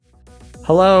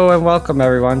Hello and welcome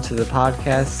everyone to the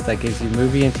podcast that gives you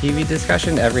movie and TV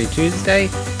discussion every Tuesday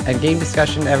and game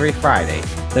discussion every Friday.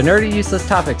 The Nerdy Useless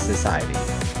Topics Society,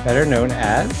 better known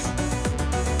as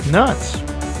Nuts.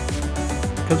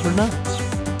 Because we're nuts.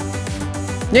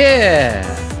 Yeah.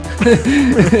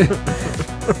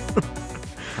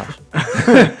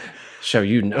 Show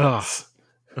you nuts.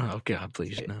 Oh God,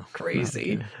 please no.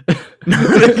 Crazy.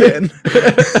 Not again.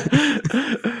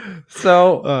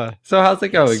 So how's it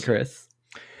going, Chris?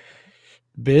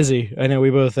 Busy. I know we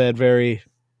both had very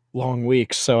long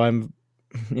weeks, so I'm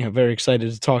very excited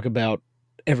to talk about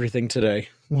everything today.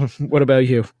 What about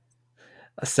you?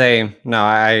 Same.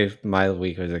 No, my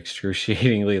week was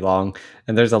excruciatingly long,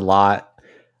 and there's a lot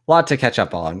to catch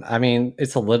up on. I mean,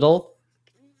 it's a little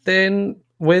thin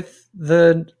with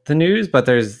the news, but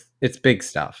it's big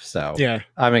stuff. So Yeah,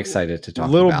 I'm excited to talk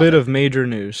a little about bit it. of major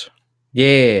news.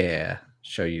 Yeah,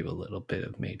 show you a little bit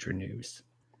of major news.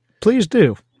 Please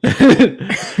do.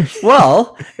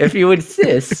 Well, if you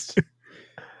insist,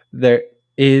 there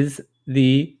is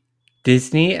the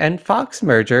Disney and Fox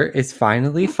merger is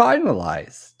finally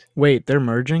finalized. Wait, they're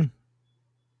merging?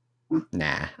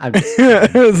 Nah, I'm just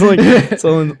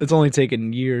it's only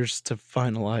taken years to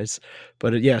finalize,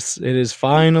 but yes, it is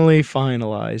finally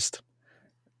finalized.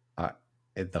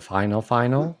 The final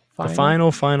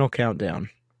The final countdown.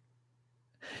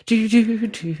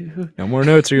 Do. No more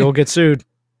notes or you'll get sued.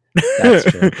 That's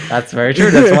true. That's very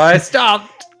true. That's why I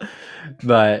stopped.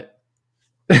 But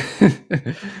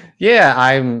yeah,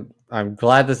 I'm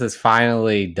glad this is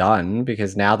finally done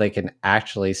because now they can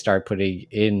actually start putting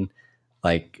in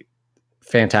like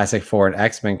Fantastic Four and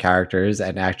X-Men characters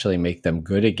and actually make them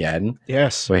good again.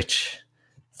 Yes. Which,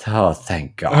 oh,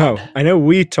 thank God. Oh, I know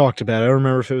we talked about it. I don't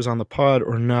remember if it was on the pod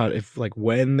or not, if like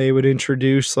when they would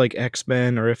introduce like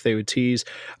X-Men or if they would tease.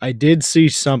 I did see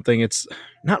something. It's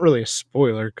not really a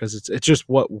spoiler because it's just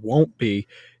what won't be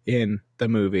in the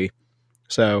movie.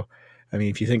 So, I mean,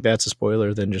 if you think that's a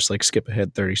spoiler, then just like skip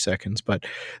ahead 30 seconds. But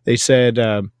they said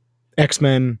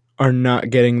X-Men are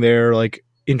not getting their like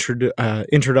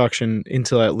introduction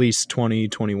until at least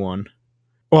 2021.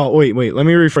 Well, wait, let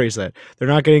me rephrase that. They're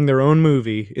not getting their own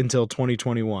movie until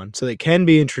 2021. So they can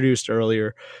be introduced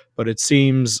earlier, but it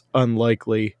seems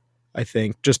unlikely, I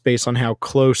think, just based on how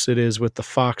close it is with the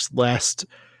Fox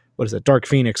Dark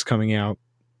Phoenix coming out.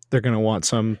 They're going to want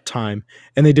some time.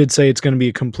 And they did say it's going to be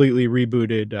a completely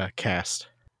rebooted cast.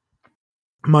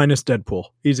 Minus Deadpool.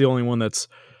 He's the only one that's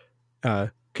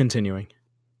continuing.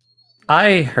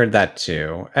 I heard that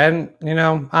too. And,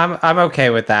 I'm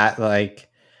okay with that. Like,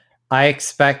 I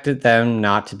expected them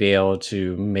not to be able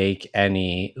to make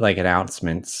any like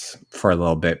announcements for a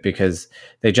little bit because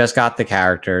they just got the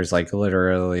characters like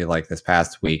literally like this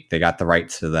past week. They got the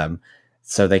rights to them.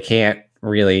 So they can't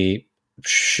really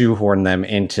shoehorn them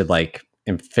into like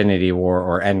Infinity War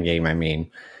or Endgame, I mean,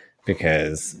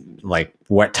 because like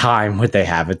what time would they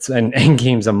have? It's an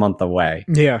Endgame's a month away.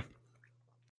 Yeah.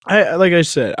 I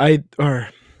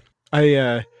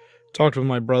talked with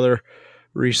my brother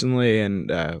recently and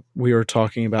we were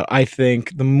talking about, I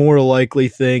think the more likely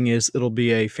thing is it'll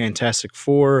be a Fantastic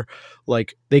Four.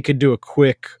 Like they could do a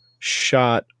quick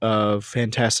shot of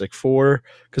Fantastic Four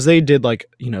because they did like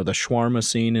the shawarma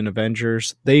scene in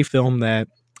Avengers. They filmed that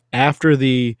after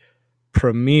the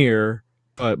premiere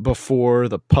but before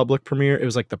the public premiere. It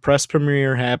was like the press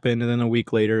premiere happened and then a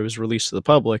week later it was released to the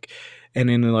public, and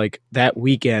in like that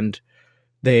weekend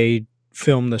they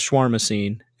filmed the shawarma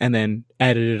scene and then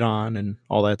added it on and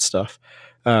all that stuff.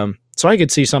 So I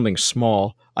could see something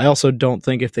small. I also don't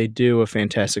think if they do a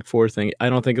Fantastic Four thing, I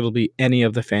don't think it'll be any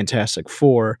of the Fantastic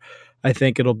Four. I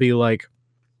think it'll be like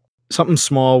something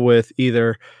small with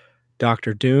either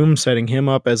Doctor Doom, setting him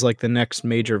up as like the next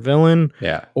major villain.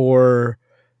 Yeah. Or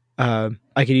I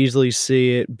could easily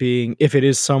see it being, if it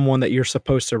is someone that you're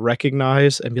supposed to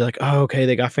recognize and be like, oh, okay,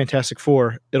 they got Fantastic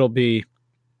Four. It'll be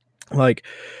like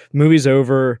movie's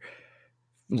over,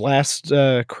 last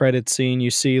credit scene,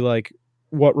 you see like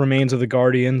what remains of the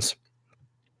Guardians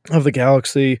of the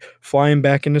Galaxy flying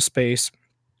back into space,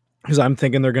 because I'm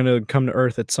thinking they're going to come to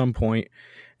Earth at some point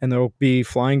and they'll be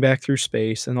flying back through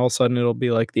space, and all of a sudden it'll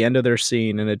be like the end of their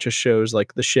scene and it just shows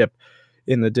like the ship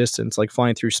in the distance like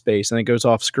flying through space, and it goes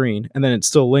off screen and then it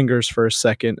still lingers for a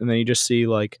second, and then you just see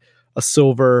like a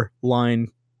silver line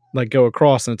like go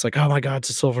across and it's like, oh my God,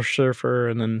 it's a Silver Surfer,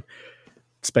 and then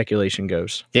speculation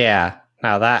goes. Yeah,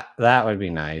 now that would be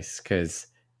nice because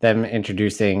them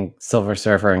introducing Silver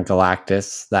Surfer and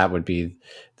Galactus, that would be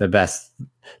the best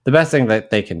thing that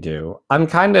they can do.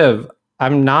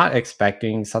 I'm not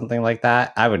expecting something like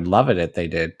that. I would love it if they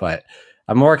did, but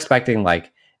I'm more expecting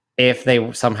like if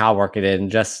they somehow work it in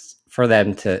just for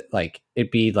them to like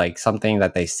it be like something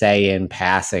that they say in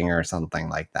passing or something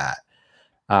like that.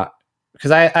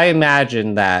 Because I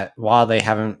imagine that while they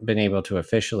haven't been able to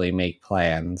officially make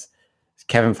plans,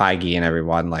 Kevin Feige and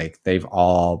everyone, like they've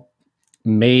all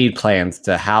made plans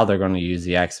to how they're going to use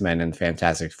the X-Men and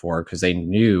Fantastic Four because they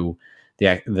knew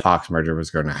the Fox merger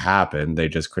was going to happen. They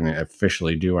just couldn't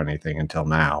officially do anything until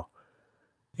now.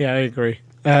 Yeah, I agree.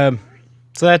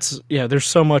 So that's there's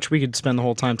so much we could spend the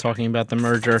whole time talking about the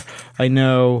merger. I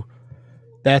know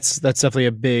that's definitely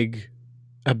a big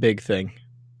thing.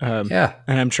 Yeah.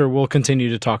 And I'm sure we'll continue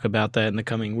to talk about that in the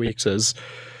coming weeks as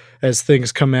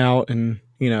things come out and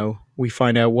we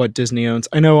find out what Disney owns.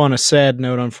 I know on a sad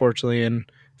note, unfortunately, and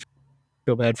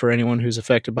feel bad for anyone who's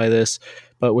affected by this,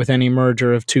 but with any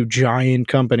merger of two giant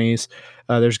companies,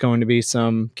 there's going to be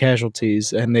some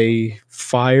casualties, and they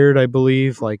fired, I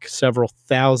believe, like several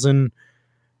thousand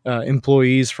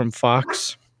employees from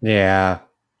Fox. Yeah.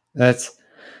 That's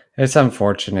it's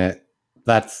unfortunate.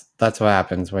 That's what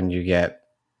happens when you get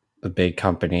a big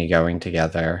company going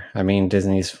together. I mean,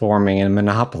 Disney's forming a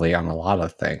monopoly on a lot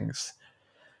of things.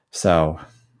 So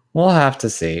we'll have to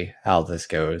see how this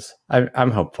goes.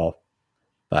 I'm hopeful.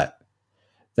 But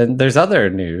then there's other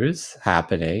news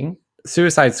happening.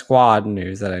 Suicide Squad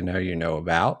news that I know you know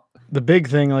about. The big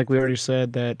thing, like we already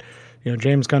said, that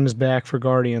James Gunn is back for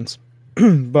Guardians,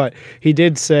 but he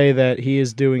did say that he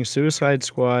is doing Suicide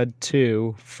Squad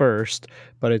 2 first,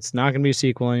 but it's not going to be a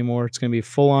sequel anymore. It's going to be a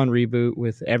full-on reboot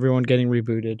with everyone getting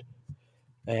rebooted,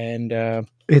 and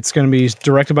it's going to be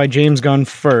directed by James Gunn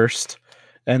first,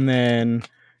 and then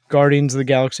Guardians of the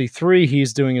Galaxy 3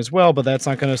 he's doing as well, but that's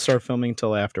not going to start filming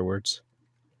until afterwards.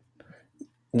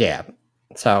 Yeah.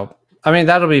 So, I mean,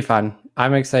 that'll be fun.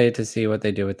 I'm excited to see what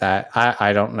they do with that.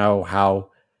 I don't know how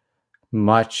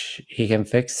much he can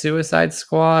fix Suicide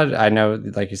Squad. I know,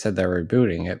 like you said, they're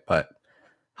rebooting it, but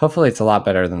hopefully it's a lot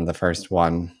better than the first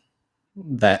one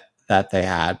that they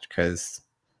had because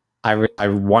I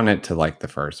wanted to like the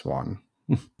first one.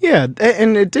 Yeah,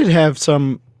 and it did have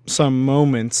some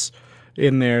moments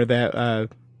in there that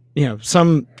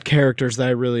some characters that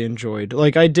I really enjoyed.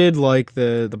 Like I did like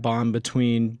the bond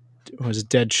between was it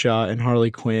Deadshot and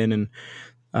Harley Quinn,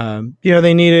 and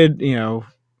they needed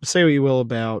say what you will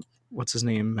about what's his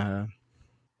name,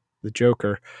 the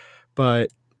Joker, but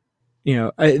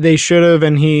they should have,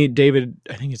 and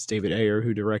I think it's David Ayer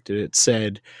who directed it,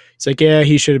 said it's like, yeah,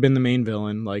 he should have been the main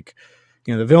villain. Like,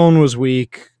 the villain was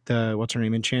weak. The what's her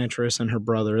name, Enchantress, and her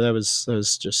brother. That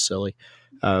was just silly.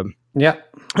 Yeah.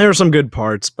 There were some good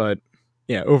parts, but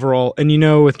yeah, overall, and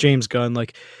with James Gunn,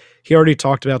 like he already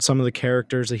talked about some of the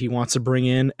characters that he wants to bring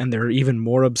in, and they're even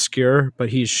more obscure. But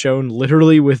he's shown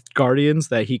literally with Guardians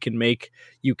that he can make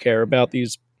you care about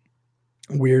these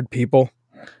weird people.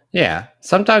 Yeah.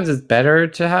 Sometimes it's better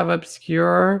to have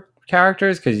obscure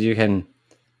characters because you can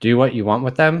do what you want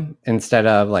with them instead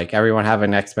of like everyone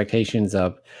having expectations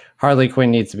of Harley Quinn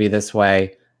needs to be this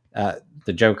way,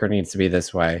 the Joker needs to be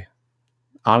this way.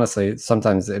 Honestly,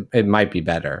 sometimes it might be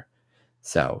better.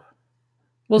 So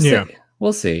we'll see. Yeah.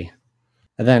 We'll see.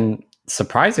 And then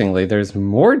surprisingly, there's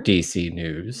more DC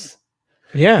news.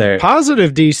 Yeah,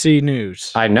 positive DC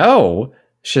news. I know.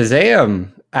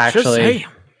 Shazam actually. Shazam.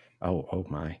 Oh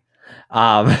my.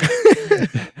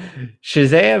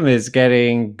 Shazam is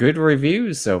getting good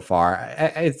reviews so far.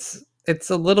 It's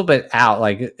a little bit out.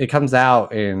 Like it comes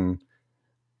out in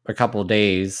a couple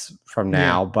days from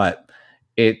now, but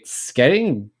it's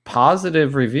getting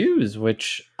positive reviews,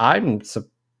 which I'm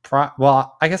surprised.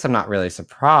 Well, I guess I'm not really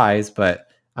surprised, but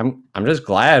I'm just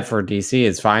glad for DC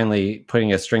is finally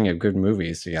putting a string of good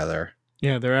movies together.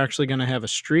 Yeah, they're actually going to have a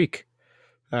streak.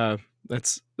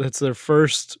 That's their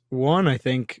first one, I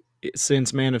think,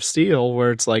 since Man of Steel,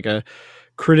 where it's like a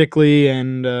critically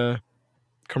and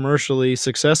commercially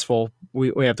successful.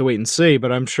 We have to wait and see,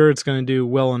 but I'm sure it's going to do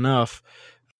well enough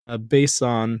based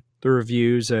on the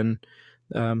reviews. And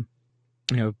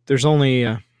there's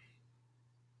only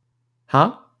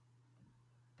Huh?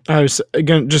 I was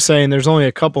again just saying there's only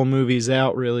a couple movies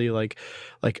out really, like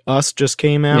Us just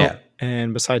came out, Yeah.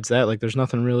 and besides that, like there's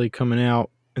nothing really coming out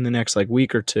in the next like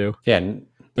week or two. Yeah.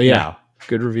 But yeah, No.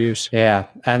 good reviews. Yeah,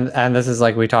 and this is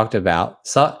like we talked about.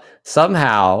 So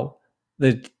somehow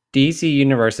the DC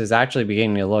universe is actually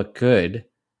beginning to look good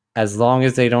as long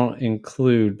as they don't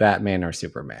include Batman or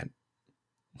Superman.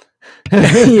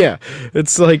 Yeah,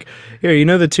 it's like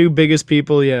here, the two biggest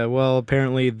people. Yeah, well,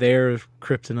 apparently they're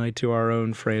kryptonite to our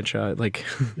own franchise. Like,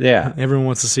 Yeah. everyone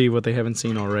wants to see what they haven't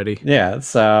seen already. Yeah,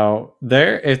 so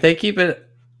if they keep it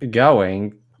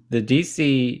going, the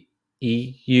DC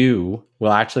EU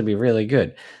will actually be really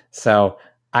good. So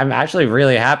I'm actually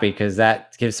really happy because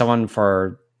that gives someone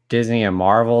Disney and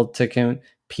Marvel to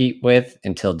compete with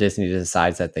until Disney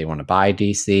decides that they want to buy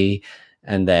DC,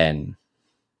 and then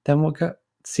we'll go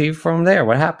see from there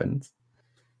what happens.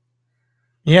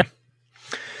 Yeah.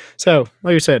 So,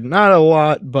 like I said, not a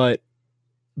lot, but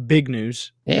big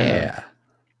news. Yeah.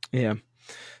 Yeah.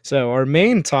 So our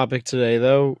main topic today,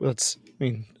 though, a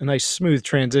nice smooth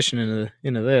transition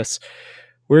into this.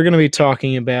 We're going to be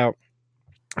talking about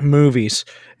movies,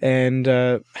 and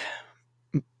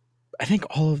I think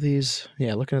all of these,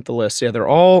 looking at the list, they're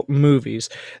all movies.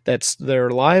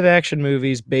 They're live action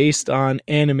movies based on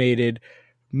animated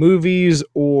movies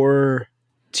or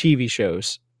TV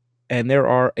shows, and there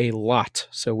are a lot.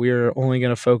 So we're only going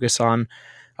to focus on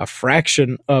a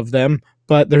fraction of them,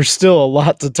 but there's still a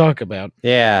lot to talk about.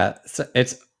 Yeah. So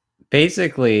it's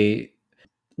basically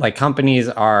like companies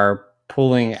are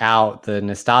pulling out the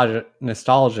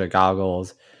nostalgia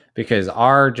goggles because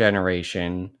our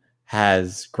generation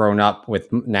has grown up with,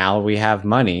 now we have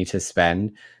money to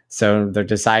spend, so they're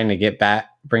deciding to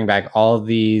bring back all of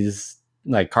these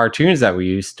like cartoons that we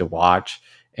used to watch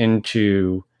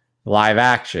into live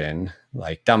action.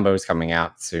 Like Dumbo's coming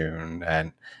out soon,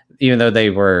 and even though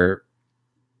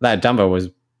that Dumbo was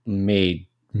made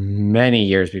many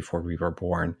years before we were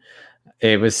born,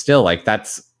 it was still like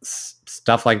that's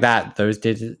stuff like that. Those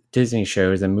Disney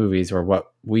shows and movies were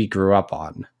what we grew up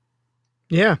on.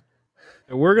 Yeah.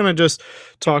 We're going to just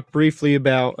talk briefly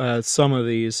about some of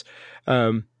these.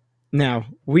 Now,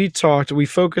 we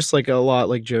focused like a lot,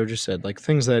 like Joe just said, like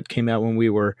things that came out when we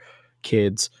were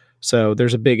kids. So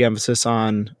there's a big emphasis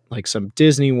on like some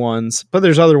Disney ones, but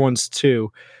there's other ones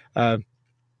too.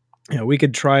 We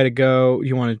could try to go.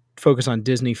 You want to focus on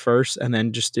Disney first and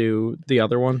then just do the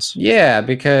other ones? Yeah,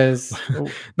 because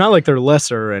not like they're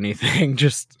lesser or anything.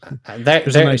 Just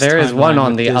there is one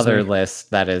on the other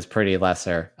list that is pretty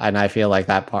lesser, and I feel like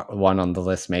that one on the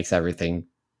list makes everything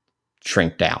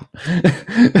shrink down.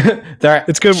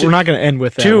 It's good. We're not going to end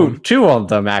with that two of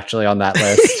them actually on that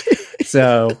list.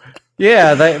 So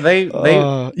yeah, they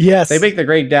make the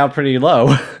grade down pretty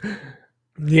low.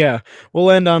 Yeah,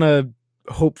 we'll end on a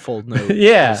hopeful note.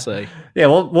 Yeah,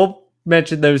 we'll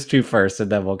mention those two first,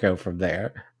 and then we'll go from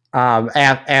there.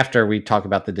 After we talk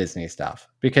about the Disney stuff,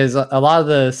 because a lot of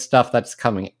the stuff that's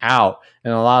coming out,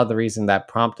 and a lot of the reason that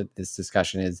prompted this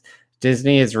discussion is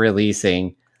Disney is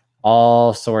releasing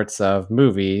all sorts of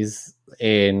movies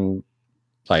in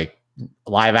like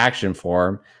live action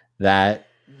form that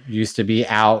used to be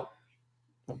out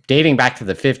dating back to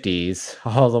the 50s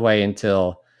all the way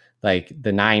until like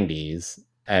the 90s.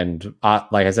 And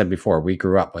like I said before, we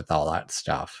grew up with all that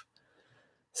stuff.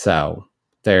 So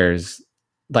there's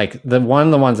like the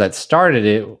ones that started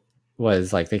it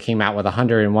was like they came out with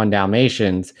 101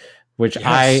 Dalmatians, which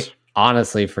I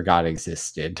honestly forgot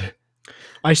existed.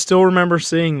 I still remember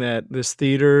seeing this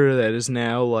theater that is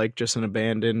now like just an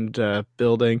abandoned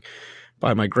building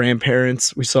by my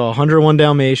grandparents. We saw 101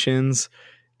 Dalmatians,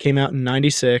 came out in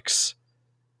 96.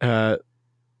 My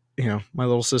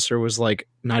little sister was like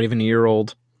not even a year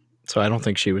old, so I don't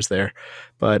think she was there.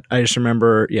 But I just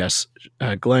remember,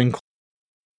 Glenn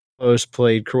Close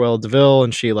played Cruella DeVille,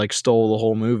 and she like stole the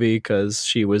whole movie because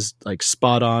she was like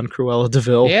spot on Cruella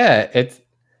DeVille. Yeah, it's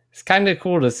kind of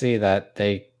cool to see that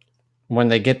when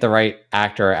they get the right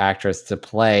actor or actress to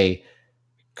play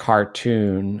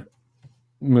cartoon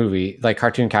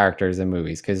characters in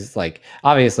movies, because like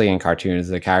obviously in cartoons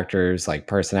the characters like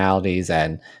personalities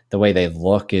and the way they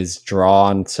look is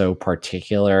drawn so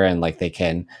particular, and like they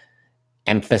can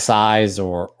emphasize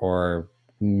or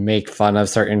make fun of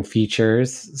certain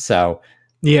features. So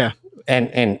yeah,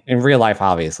 and in real life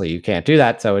obviously you can't do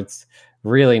that, so it's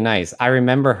really nice. I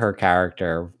remember her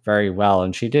character very well,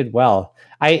 and she did well.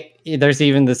 There's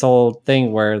even this old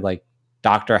thing where like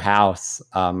Dr. House,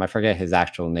 I forget his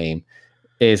actual name,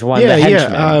 is one of the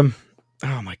henchmen.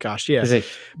 Oh my gosh, yeah. Is it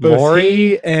both Laurie?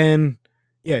 He and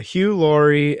Hugh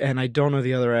Laurie, and I don't know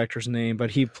the other actor's name,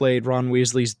 but he played Ron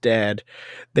Weasley's dad.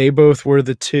 They both were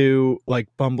the two like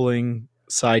bumbling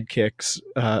sidekicks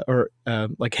or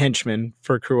like henchmen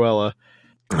for Cruella.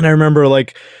 And I remember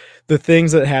like the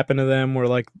things that happened to them were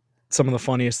like some of the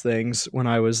funniest things when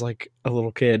I was like a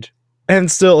little kid. And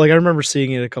still, like, I remember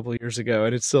seeing it a couple of years ago,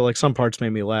 and it's still like some parts made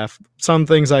me laugh. Some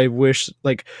things I wish,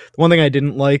 like, the one thing I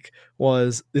didn't like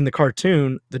was in the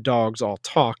cartoon, the dogs all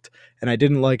talked, and I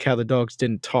didn't like how the dogs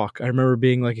didn't talk. I remember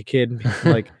being like a kid and being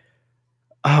like,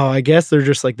 oh, I guess they're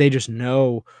just like, they just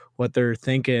know what they're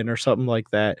thinking or something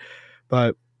like that.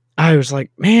 But I was like,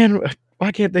 man,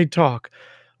 why can't they talk?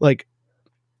 Like,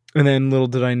 and then little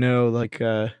did I know, like,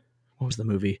 what was the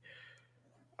movie?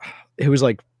 It was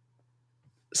like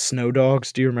Snow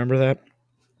Dogs. Do you remember that?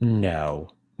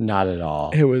 No. Not at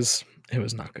all. It was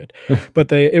not good.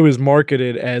 But it was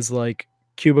marketed as like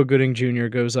Cuba Gooding Jr.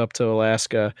 goes up to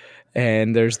Alaska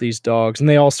and there's these dogs and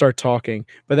they all start talking.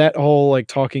 But that whole like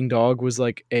talking dog was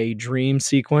like a dream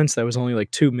sequence that was only like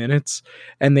 2 minutes,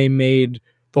 and they made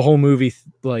the whole movie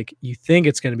like you think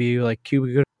it's going to be like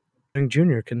Cuba Gooding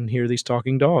Jr. can hear these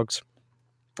talking dogs.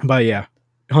 But yeah,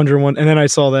 101. And then I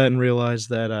saw that and realized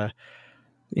that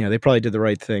they probably did the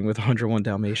right thing with 101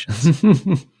 Dalmatians.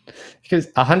 Because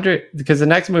the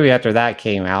next movie after that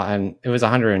came out and it was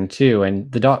 102, and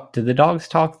did the dogs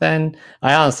talk then?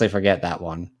 I honestly forget that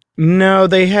one. No,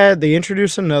 they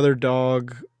introduced another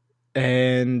dog,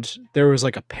 and there was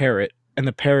like a parrot, and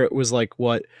the parrot was like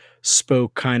what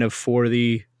spoke kind of for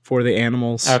the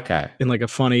animals Okay. in like a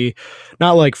funny,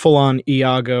 not like full on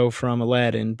Iago from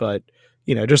Aladdin, but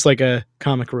just like a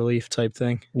comic relief type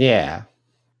thing. Yeah.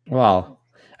 Well,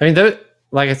 I mean,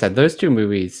 like I said, those two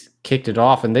movies kicked it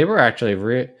off, and they were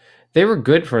actually they were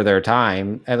good for their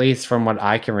time, at least from what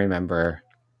I can remember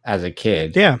as a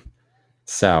kid. Yeah.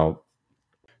 So,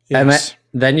 and Yes.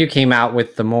 then you came out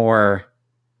with the more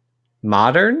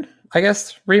modern, I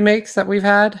guess, remakes that we've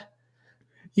had.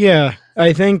 Yeah,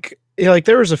 I think like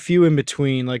there was a few in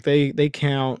between. Like they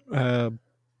count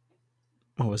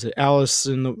what was it, Alice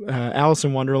in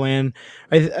Wonderland.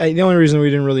 The only reason we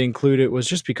didn't really include it was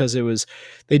just because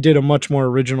they did a much more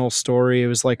original story. It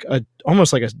was like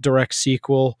almost like a direct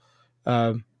sequel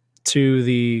uh, to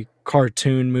the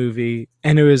cartoon movie,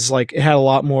 and it was like it had a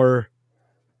lot more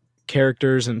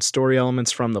characters and story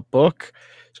elements from the book.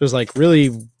 So it was like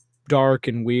really dark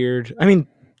and weird. I mean,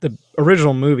 the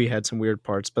original movie had some weird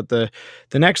parts, but the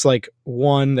next like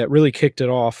one that really kicked it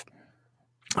off,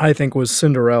 I think, was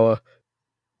Cinderella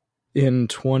in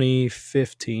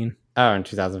 2015. Oh, in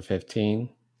 2015.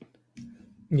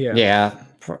 Yeah. Yeah,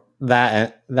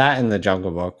 that and the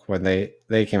Jungle Book when they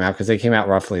came out, because they came out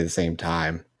roughly the same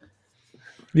time.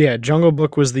 Yeah, Jungle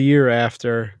Book was the year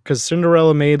after because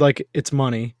Cinderella made like its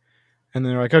money, and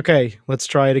they're like, okay, let's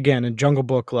try it again. And Jungle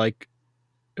Book, like,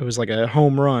 it was like a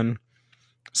home run.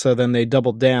 So then they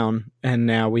doubled down, and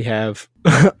now we have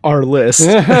our list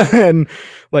and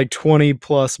like 20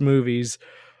 plus movies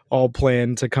all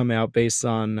planned to come out based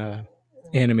on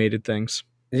animated things.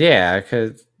 Yeah,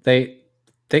 because they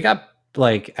got,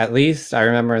 like, at least I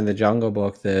remember in the Jungle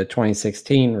Book, the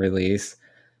 2016 release,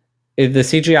 the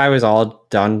CGI was all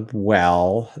done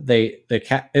well.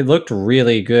 It looked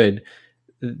really good.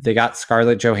 They got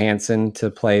Scarlett Johansson to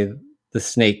play the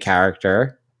snake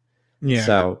character. Yeah,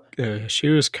 So she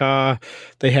was Ka.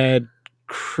 They had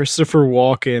Christopher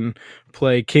Walken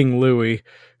play King Louis,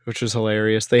 which was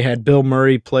hilarious. They had Bill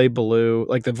Murray play Baloo.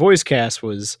 Like the voice cast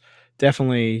was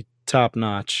definitely top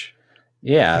notch.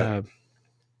 yeah,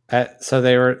 so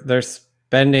they're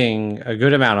spending a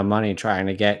good amount of money trying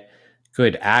to get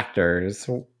good actors.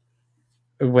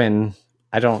 When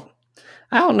I don't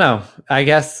know. I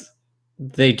guess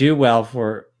they do well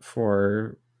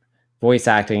for voice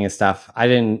acting and stuff. I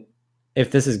didn't.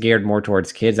 If this is geared more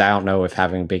towards kids, I don't know if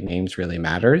having big names really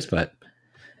matters, but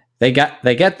they get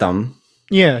them.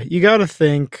 Yeah, you got to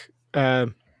think.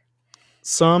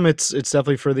 Some it's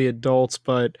definitely for the adults,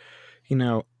 but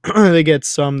they get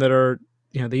some that are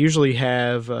they usually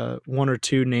have one or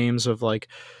two names of like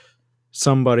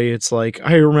somebody. It's like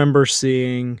I remember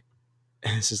seeing.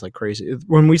 This is like crazy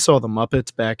when we saw the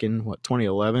Muppets back in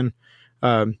 2011.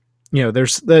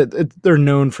 They're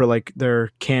known for like their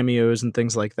cameos and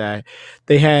things like that.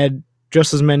 They had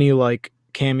just as many like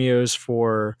cameos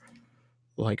for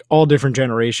like all different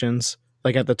generations.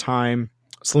 Like at the time,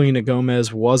 Selena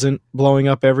Gomez wasn't blowing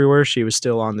up everywhere. She was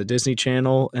still on the Disney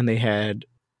Channel, and they had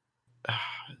uh,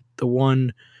 the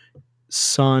one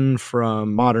son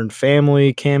from Modern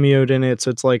Family cameoed in it. So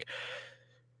it's like,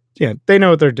 yeah, they know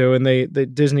what they're doing. They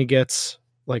Disney gets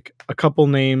like a couple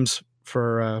names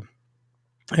for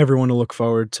everyone to look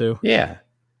forward to. Yeah,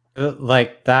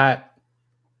 like that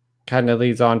kind of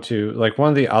leads on to like one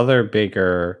of the other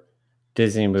bigger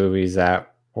Disney movies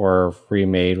that were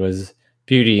remade was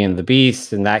Beauty and the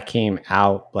Beast, and that came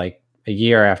out like a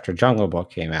year after Jungle Book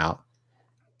came out.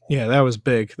 Yeah, that was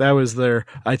big. That was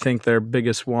I think their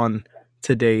biggest one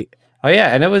to date. Oh yeah,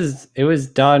 and it was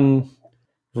done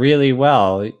really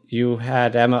well. You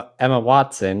had Emma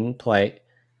Watson playing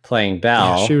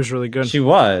Yeah, she Belle. was really good. She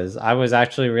was. I was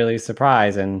actually really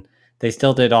surprised, and they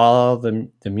still did all the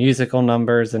musical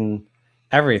numbers and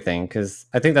everything, because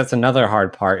I think that's another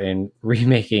hard part in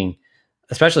remaking,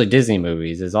 especially Disney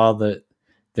movies, is all the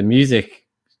music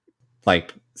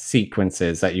like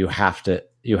sequences that you have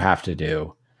to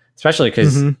do, especially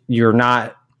because you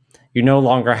no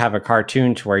longer have a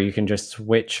cartoon to where you can just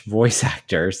switch voice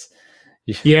actors.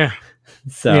 Yeah.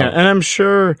 Yeah, So and I'm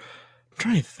sure. I'm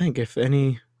trying to think if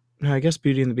any. No, I guess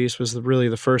Beauty and the Beast was really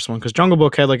the first one because Jungle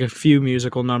Book had like a few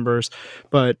musical numbers,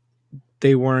 but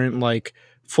they weren't like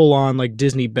full on like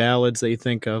Disney ballads that you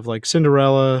think of. Like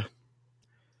Cinderella,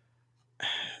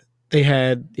 they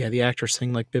had the actors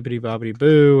sing like Bibbidi Bobbidi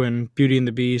Boo, and Beauty and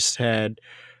the Beast had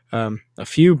a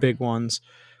few big ones.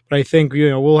 But I think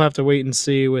we'll have to wait and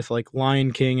see with like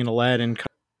Lion King and Aladdin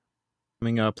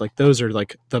coming up. Like those are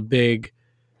like the big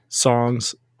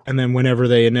songs, and then whenever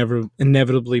they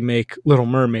inevitably make Little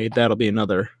Mermaid, that'll be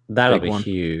another that'll big be one.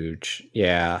 huge.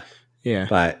 Yeah. Yeah,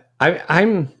 But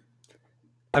I'm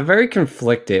very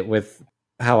conflicted with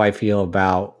how I feel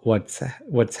about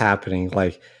what's happening.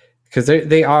 Like, because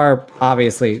they are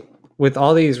obviously with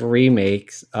all these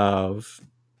remakes of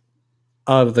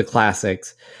the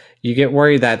classics, you get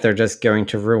worried that they're just going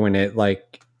to ruin it.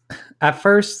 Like at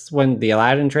first, when the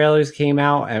Aladdin trailers came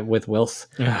out and oh with Will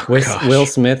gosh.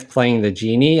 Smith playing the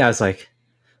genie, I was like,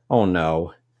 oh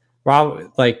no,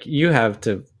 Rob, like you have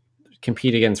to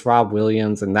compete against Rob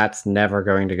Williams, and that's never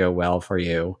going to go well for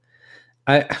you.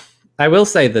 I I will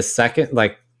say the second,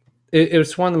 like it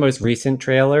was one of the most recent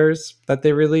trailers that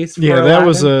they released for Yeah,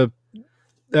 Aladdin.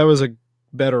 that was a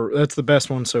better. That's the best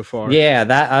one so far. Yeah,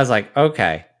 that I was like,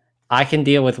 okay, I can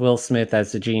deal with Will Smith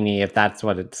as the genie if that's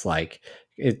what it's like.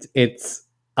 It's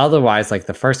otherwise like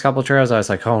the first couple trailers, I was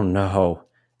like, oh no,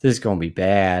 this is gonna be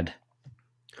bad.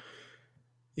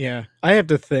 Yeah, I have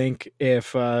to think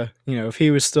if if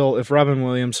he was still if Robin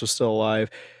Williams was still alive,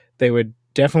 they would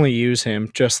definitely use him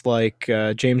just like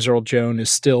James Earl Jones is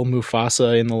still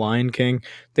Mufasa in The Lion King.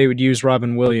 They would use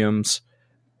Robin Williams,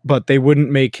 but they wouldn't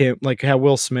make him like how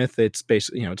Will Smith. It's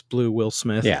basically it's blue Will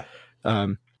Smith. Yeah,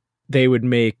 Um, they would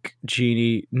make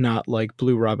Genie not like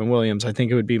blue Robin Williams. I think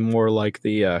it would be more like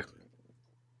the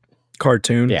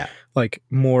cartoon, yeah, like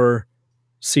more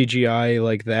CGI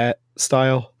like that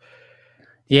style.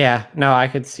 yeah. No, I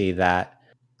could see that.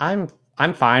 I'm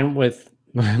I'm fine with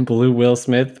Blue Will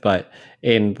Smith, but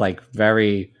in like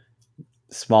very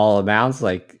small amounts.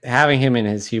 Like having him in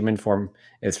his human form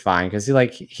is fine because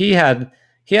he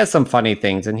has some funny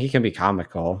things and he can be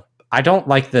comical. I don't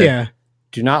like the Yeah,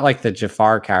 do not like the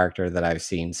Jafar character that I've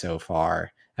seen so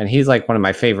far, and he's like one of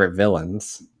my favorite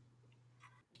villains.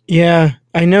 yeah,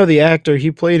 I know the actor.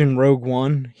 He played in Rogue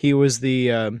One. He was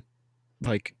the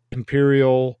like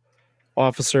Imperial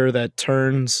officer that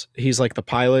turns. He's like the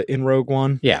pilot in Rogue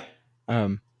One. Yeah,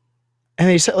 Um, and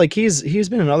they said like he's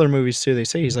been in other movies too. They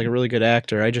say he's like a really good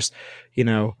actor. I just you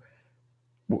know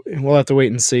we'll have to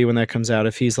wait and see when that comes out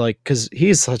if he's like because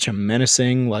he's such a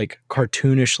menacing like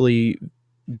cartoonishly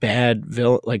bad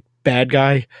villain like bad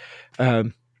guy.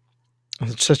 Um,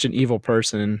 such an evil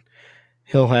person.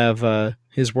 He'll have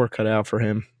his work cut out for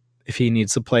him if he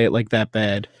needs to play it like that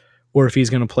bad, or if he's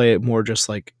going to play it more just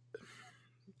like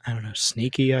I don't know,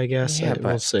 sneaky. I guess yeah, we'll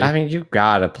but I see. mean, you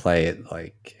gotta play it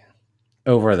like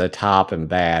over the top and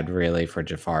bad, really, for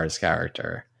Jafar's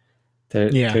character.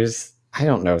 Yeah, There's I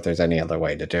don't know if there's any other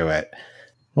way to do it.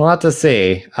 We'll have to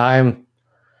see. I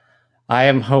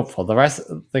am hopeful. The rest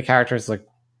of the characters look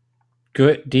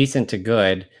good, decent to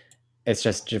good. It's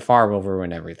just Jafar will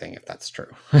ruin everything if that's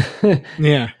true.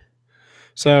 yeah.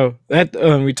 So that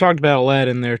we talked about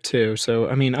Aladdin there too. So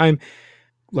I mean, I'm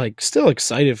like still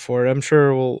excited for it. I'm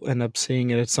sure we'll end up seeing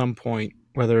it at some point,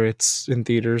 whether it's in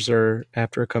theaters or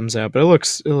after it comes out. But it look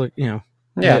Yeah,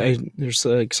 there's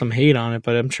like some hate on it,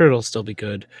 but I'm sure it'll still be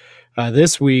good.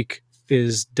 This week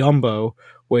is Dumbo,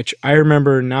 which I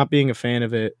remember not being a fan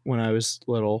of it when I was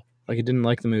little. Like I didn't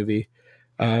like the movie.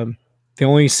 Um, the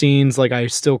only scenes like I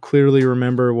still clearly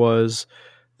remember was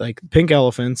like pink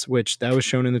elephants, which that was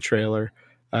shown in the trailer.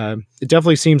 It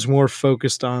definitely seems more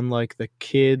focused on like the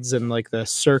kids and like the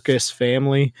circus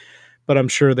family, but I'm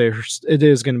sure it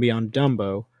is going to be on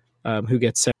Dumbo, who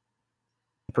gets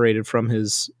separated from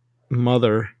his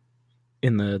mother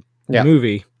in the yeah,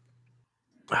 movie.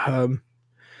 Um,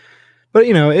 but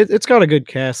it's got a good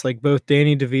cast, like both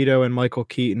Danny DeVito and Michael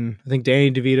Keaton. I think Danny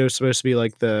DeVito is supposed to be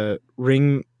like the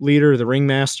ring leader, the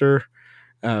ringmaster,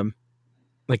 um,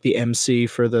 like the MC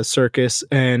for the circus,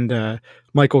 and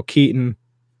Michael Keaton,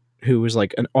 who was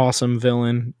like an awesome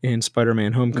villain in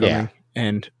Spider-Man: yeah, Homecoming,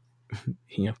 and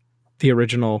you know the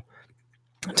original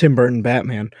Tim Burton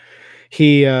Batman.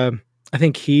 He, I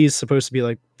think he's supposed to be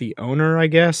like the owner, I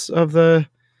guess, of the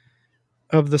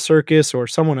circus or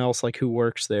someone else like who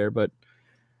works there. But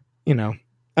you know,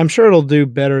 I'm sure it'll do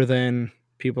better than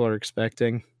people are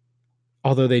expecting.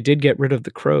 Although they did get rid of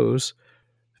the crows.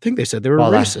 I think they said they were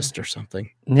well, racist or something.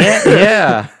 yeah,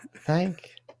 yeah. Thank.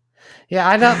 Yeah,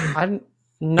 I don't. I'm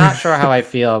not sure how I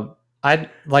feel. I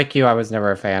like you. I was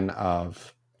never a fan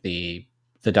of the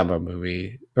the Dumbo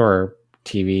movie or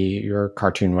TV or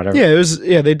cartoon, whatever. Yeah, it was.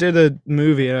 Yeah, they did a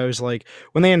movie, and I was like,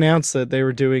 when they announced that they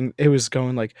were doing, it was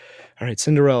going like, all right,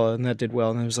 Cinderella, and that did well,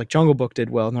 and it was like Jungle Book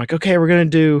did well, and they're like, okay, we're gonna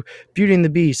do Beauty and the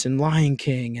Beast and Lion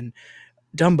King and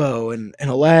Dumbo and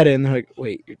Aladdin. And they're like,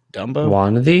 wait, Dumbo?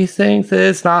 One of these things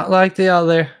is not like the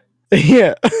other.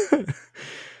 Yeah.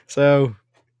 So,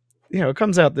 it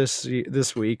comes out this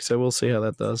week, so we'll see how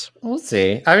that does. We'll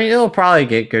see. I mean, it'll probably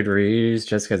get good reviews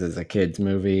just because it's a kids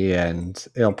movie, and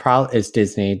it's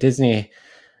Disney. Disney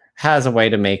has a way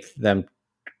to make them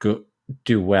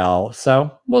do well,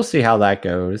 so we'll see how that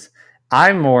goes.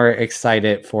 I'm more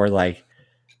excited for like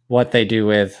what they do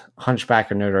with Hunchback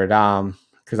of Notre Dame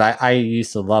because I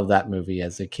used to love that movie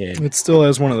as a kid. It still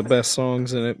has one of the best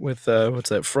songs in it with what's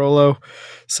that, Frollo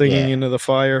singing Into the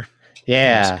Fire.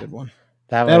 Yeah, that's a good one.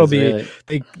 That'll be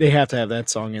really... they have to have that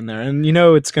song in there, and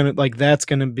it's gonna that's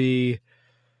gonna be,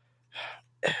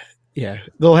 yeah,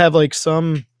 they'll have like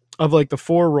some of like the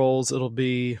 4 roles. It'll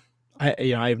be,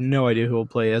 I have no idea who will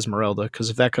play Esmeralda, because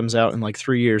if that comes out in like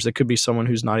 3 years, it could be someone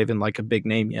who's not even like a big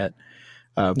name yet.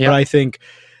 But I think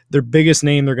their biggest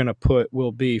name they're gonna put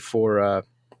will be for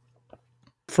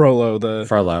Frollo.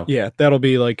 Frollo. Yeah, that'll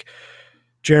be like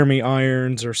Jeremy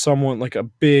Irons or someone like a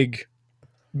big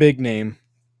name.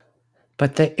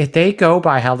 But if they go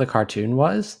by how the cartoon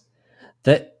was,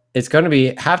 that it's going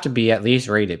to have to be at least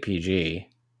rated PG.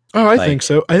 Oh, I think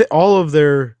so. All of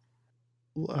their,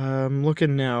 I'm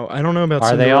looking now. I don't know about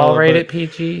Cinderella. Are they all rated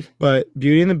PG? But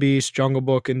Beauty and the Beast, Jungle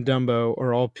Book, and Dumbo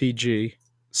are all PG.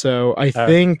 So I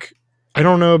think, I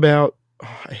don't know about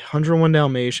 101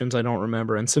 Dalmatians, I don't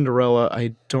remember. And Cinderella,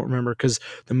 I don't remember, because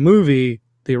the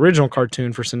original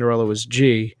cartoon for Cinderella was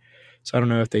G. So I don't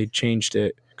know if they changed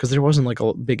it, because there wasn't like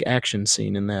a big action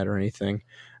scene in that or anything.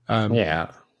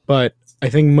 But I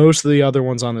think most of the other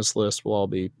ones on this list will all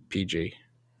be PG.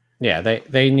 Yeah,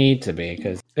 they need to be,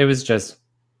 because it was just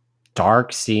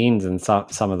dark scenes in some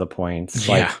of the points,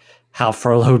 like how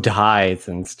Frollo dies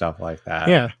and stuff like that.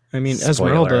 Yeah, I mean,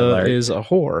 Esmeralda is a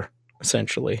whore,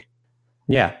 essentially.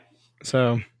 Yeah.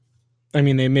 So, I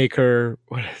mean, they make her,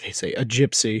 what do they say, a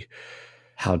gypsy.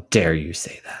 How dare you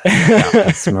say that about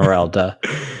Esmeralda?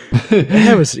 I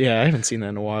haven't seen that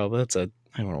in a while, but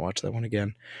I want to watch that one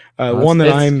again. One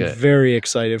that I'm very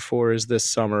excited for is this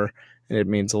summer, and it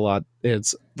means a lot.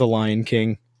 It's The Lion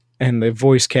King, and the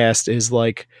voice cast is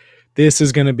like, this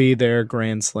is going to be their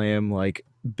Grand Slam, like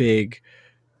big,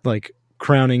 like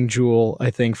crowning jewel, I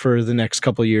think, for the next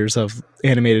couple of years of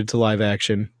animated to live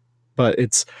action. But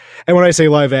and when I say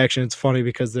live action, it's funny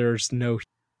because there's no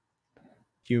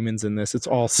humans in this. It's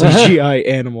all CGI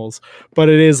animals, but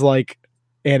it is like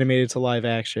animated to live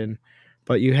action.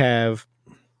 But you have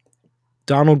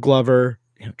Donald Glover,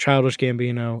 Childish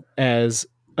Gambino as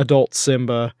adult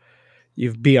Simba. You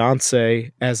have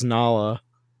Beyonce as Nala.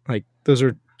 Like, those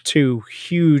are 2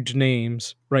 huge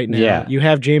names right now. Yeah. You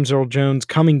have James Earl Jones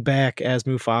coming back as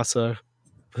Mufasa.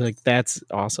 Like, that's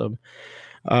awesome.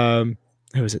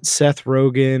 Who was it? Seth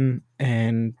Rogen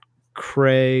and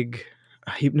Craig.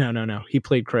 No. He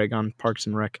played Craig on Parks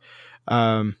and Rec.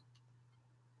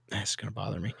 That's gonna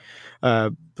bother me.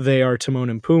 They are Timon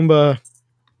and Pumbaa.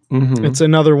 Mm-hmm. It's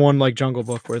another one like Jungle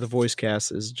Book where the voice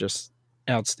cast is just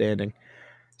outstanding.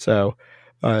 So,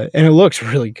 and it looks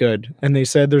really good. And they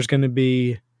said there's going to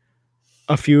be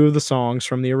a few of the songs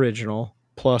from the original,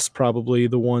 plus probably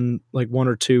the one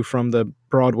or two from the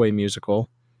Broadway musical.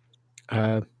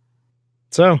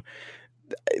 So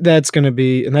that's going to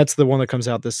be, and that's the one that comes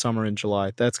out this summer in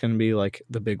July. That's going to be like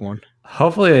the big one.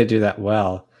 Hopefully they do that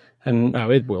well. And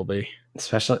it will be.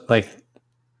 Especially, like,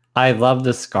 I love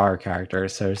the Scar character,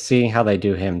 so seeing how they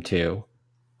do him too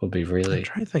will be really... I'm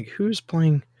trying to think who's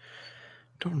playing...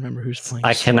 I don't remember who's playing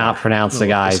I Scar. Cannot pronounce the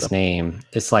guy's name.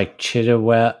 It's like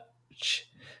Chiwetel...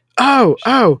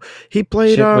 Oh! He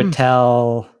played...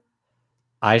 Chiwetel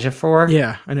Ejiofor?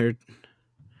 Yeah, I know.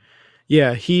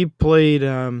 Yeah, he played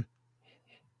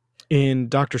in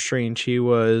Doctor Strange. He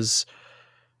was...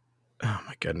 Oh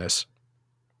my goodness.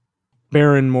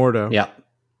 Baron Mordo. Yeah.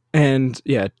 And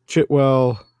yeah,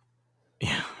 Chitwell...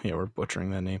 Yeah, we're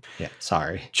butchering that name. Yeah,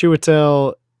 sorry.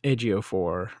 Chiwetel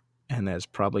Ejiofor, and that's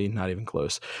probably not even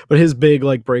close. But his big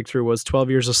breakthrough was 12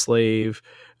 Years a Slave.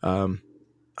 I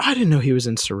didn't know he was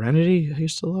in Serenity. I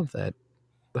used to love that.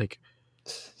 I've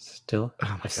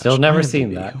still never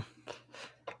seen that.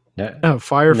 No.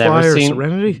 Firefly or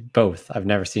Serenity? Both. I've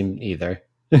never seen either.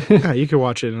 Yeah, you could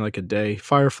watch it in a day.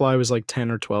 Firefly was 10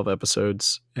 or 12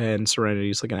 episodes, and Serenity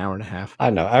is an hour and a half.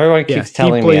 I know. Everyone keeps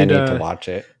telling me I need to watch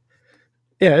it.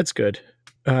 Yeah, it's good.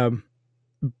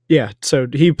 So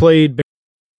he played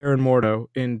Aaron Mordo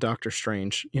in Doctor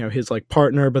Strange. You know, his like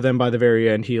partner, but then by the very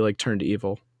end, he like turned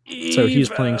evil. So he's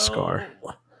playing Scar.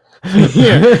 Evil.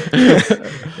 Yeah,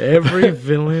 every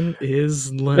villain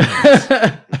is Lemons.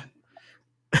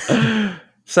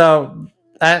 So,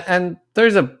 and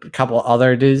there's a couple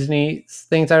other Disney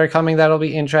things that are coming that'll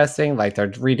be interesting. Like they're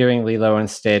redoing Lilo and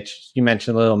Stitch. You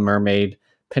mentioned Little Mermaid,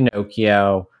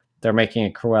 Pinocchio. They're making a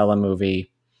Cruella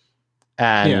movie,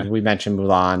 and Yeah, we mentioned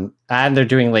Mulan, and they're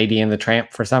doing Lady and the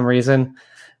Tramp for some reason.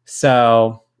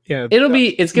 So yeah.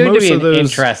 it's going to Most be of an those,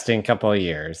 interesting couple of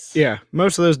years. yeah,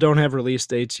 most of those don't have release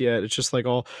dates yet. It's just like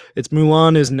it's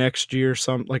Mulan is next year,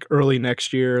 some like early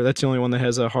next year. That's the only one that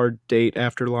has a hard date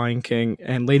after Lion King,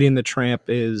 and Lady and the Tramp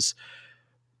is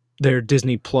their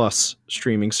Disney Plus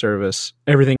streaming service.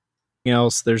 Everything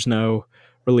else, there's no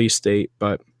release date,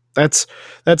 but that's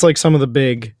like some of the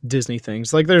big Disney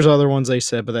things. Like there's other ones they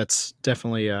said, but that's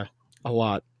definitely a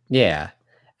lot. Yeah.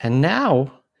 And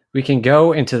now we can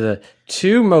go into the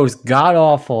two most god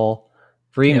awful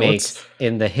Yeah, let's. remakes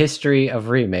in the history of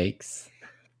remakes.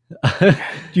 Do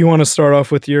you want to start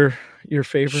off with your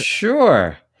favorite?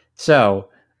 Sure. So,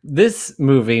 this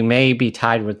movie may be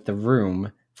tied with The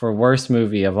Room for worst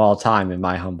movie of all time, in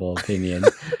my humble opinion.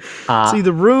 See,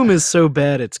 The Room is so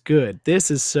bad it's good. This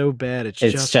is so bad it's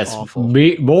just awful.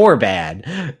 More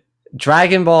bad.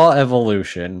 Dragon Ball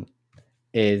Evolution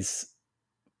is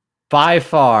by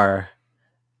far,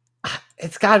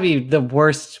 it's got to be the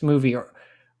worst movie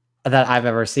that I've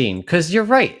ever seen. Because you're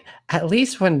right. At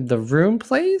least when The Room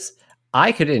plays,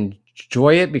 I could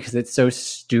enjoy it because it's so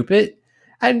stupid.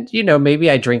 And, you know, maybe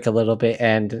I drink a little bit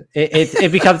and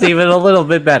it becomes even a little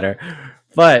bit better.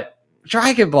 But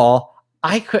Dragon Ball,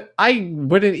 I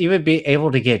wouldn't even be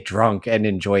able to get drunk and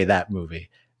enjoy that movie.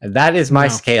 And that is my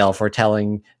scale for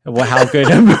telling how good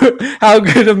how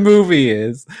good a movie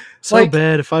is. So like,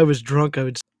 bad, if I was drunk, I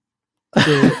would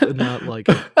still not like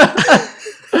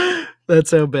it.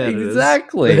 That's how bad it is.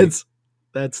 Exactly.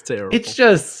 That's terrible. It's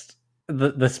just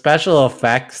the special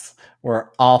effects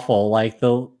were awful. Like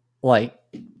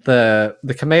the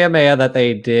Kamehameha that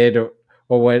they did or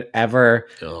whatever.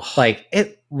 Ugh. Like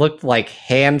it looked like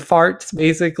hand farts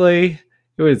basically.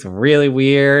 It was really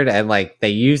weird, and like they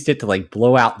used it to like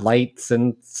blow out lights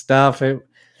and stuff. It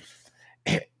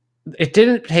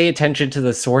didn't pay attention to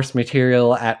the source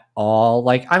material at all.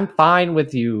 Like I'm fine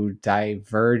with you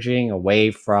diverging away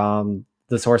from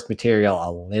the source material a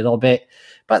little bit,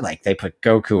 but like they put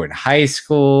Goku in high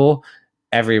school.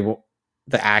 The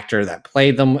actor that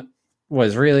played them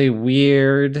was really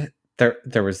weird.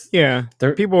 There was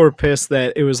people were pissed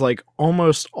that it was like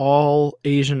almost all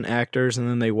Asian actors, and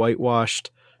then they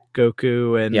whitewashed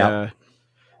Goku and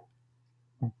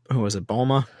who was it,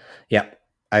 Bulma? Yep.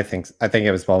 I think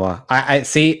it was Bulma. I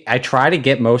see. I try to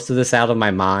get most of this out of my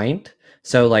mind.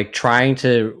 So like trying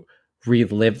to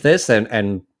relive this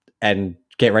and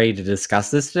get ready to discuss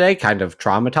this today kind of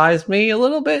traumatized me a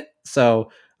little bit.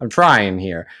 So I'm trying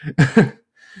here.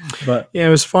 But yeah,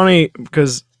 it was funny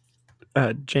because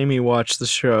Jamie watched the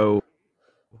show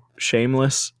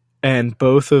Shameless, and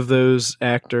both of those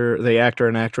the actor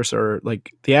and actress are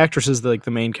like, the actress is like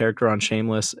the main character on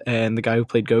Shameless, and the guy who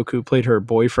played Goku played her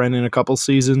boyfriend in a couple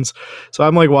seasons. So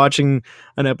I'm like watching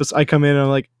an episode, I come in and I'm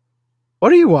like,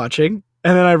 what are you watching?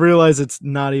 And then I realize it's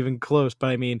not even close. But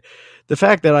I mean, the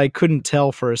fact that I couldn't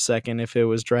tell for a second if it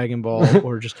was Dragon Ball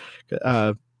or just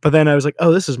but then I was like,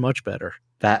 oh, this is much better.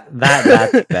 That's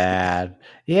bad.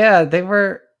 Yeah, they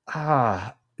were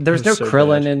there's no so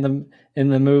Krillin bad. in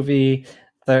the movie.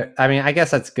 I mean, I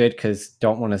guess that's good because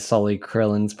don't want to sully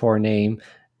Krillin's poor name.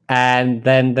 And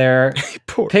then their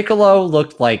Piccolo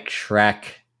looked like Shrek.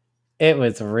 It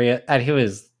was real, and it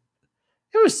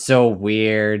was so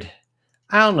weird.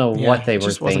 I don't know what they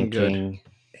were thinking.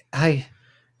 And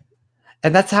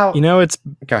that's how it's.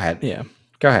 Go ahead. Yeah.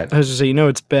 Go ahead. I was just saying,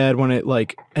 it's bad when it,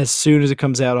 like, as soon as it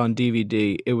comes out on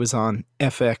DVD, it was on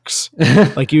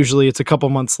FX. Like, usually it's a couple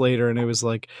months later, and it was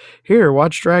like, here,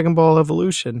 watch Dragon Ball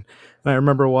Evolution. And I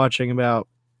remember watching about,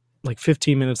 like,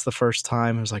 15 minutes the first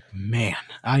time. I was like, man,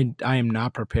 I am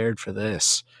not prepared for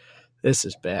this. This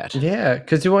is bad. Yeah,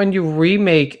 because when you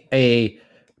remake a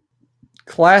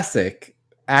classic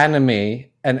anime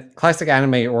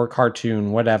or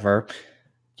cartoon, whatever,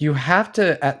 you have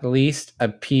to at least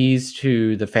appease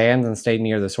to the fans and stay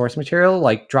near the source material.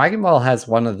 Like Dragon Ball has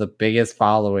one of the biggest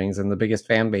followings and the biggest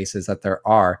fan bases that there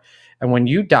are. And when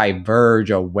you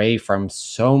diverge away from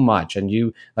so much and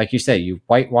you, like you said, you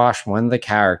whitewash one of the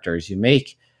characters, you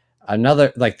make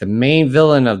another, like the main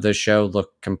villain of the show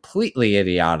look completely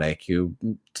idiotic. You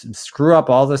screw up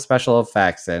all the special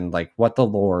effects and like what the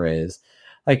lore is.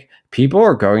 Like people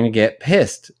are going to get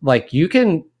pissed. Like you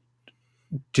can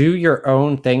do your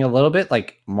own thing a little bit.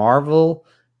 Like Marvel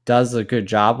does a good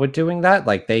job with doing that.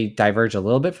 Like they diverge a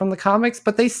little bit from the comics,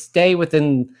 but they stay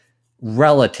within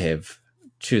relative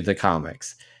to the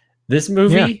comics. This Yeah.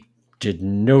 movie did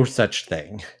no such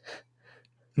thing.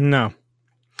 No.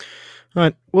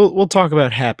 But we'll talk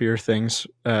about happier things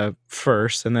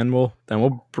first, and then we'll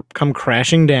come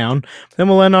crashing down. Then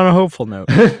we'll end on a hopeful note.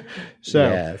 So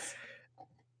Yes.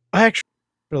 I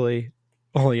actually,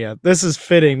 oh yeah, this is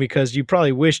fitting because you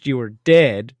probably wished you were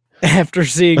dead after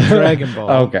seeing Dragon Ball.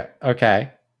 Okay.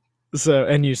 Okay. So,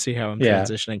 and you see how I'm Yeah.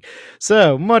 transitioning.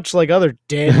 So much like other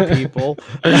dead people,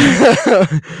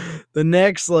 the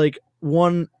next like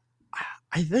one,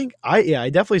 I think I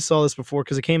definitely saw this before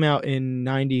because it came out in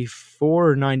 94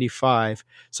 or 95.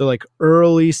 So like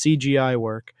early CGI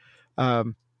work.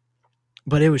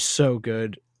 But it was so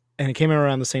good. And it came out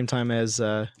around the same time as,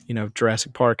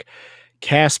 Jurassic Park.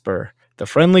 Casper, the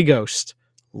Friendly Ghost.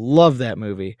 Love that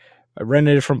movie. I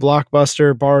rented it from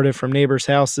Blockbuster, borrowed it from neighbors'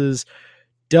 houses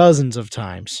dozens of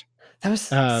times. That was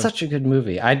such a good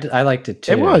movie. I liked it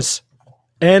too. It was.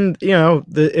 And,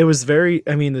 it was very,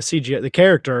 I mean, the CGI, the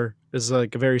character is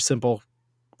like a very simple,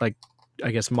 like,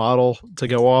 I guess, model to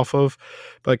go off of.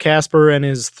 But Casper and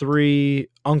his three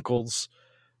uncles,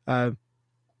 it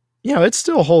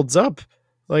still holds up.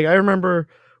 Like, I remember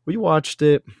we watched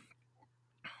it,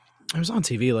 it was on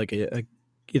TV like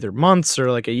either months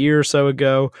or like a year or so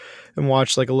ago, and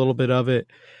watched like a little bit of it.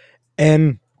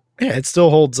 And yeah, it still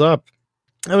holds up.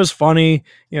 It was funny.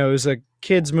 It was a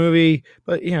kids movie,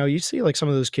 but you see like some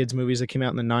of those kids movies that came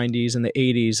out in the 90s and the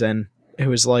 80s, and it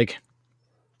was like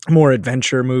more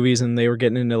adventure movies, and they were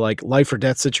getting into like life or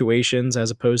death situations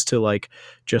as opposed to like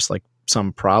just like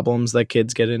some problems that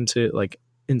kids get into. Like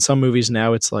in some movies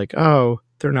now it's like, oh,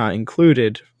 they're not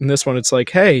included. In this one it's like,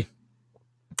 hey,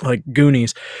 like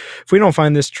Goonies, if we don't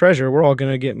find this treasure, we're all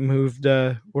going to get moved,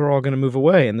 we're all going to move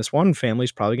away, and this one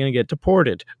family's probably going to get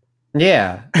deported.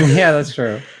 Yeah. Yeah, that's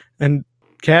true. And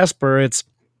Casper,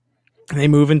 they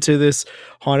move into this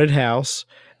haunted house,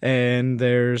 and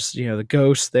there's the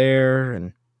ghost there,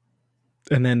 and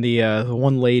then the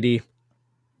one lady,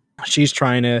 she's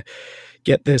trying to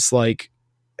get this, like,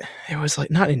 it was like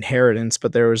not inheritance,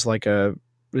 but there was like a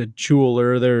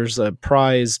jeweler, there's a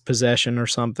prize possession or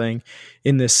something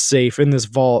in this safe, in this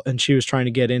vault, and she was trying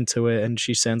to get into it, and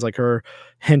she sends like her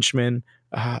henchman,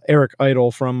 Eric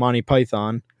Idle from Monty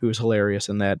Python, who was hilarious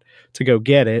in that, to go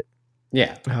get it.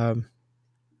 Yeah.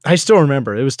 I still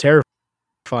remember it was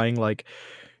terrifying. Like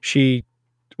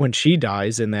when she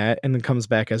dies in that and then comes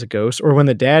back as a ghost, or when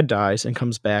the dad dies and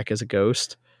comes back as a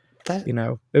ghost. That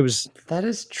That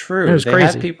is true. it was They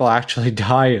crazy. had people actually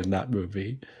die in that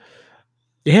movie.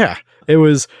 Yeah, it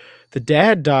was. The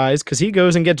dad dies because he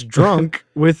goes and gets drunk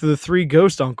with the three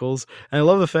ghost uncles. And I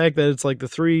love the fact that it's like the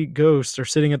three ghosts are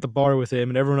sitting at the bar with him,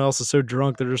 and everyone else is so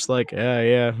drunk they're just like,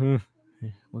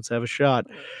 let's have a shot.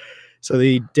 So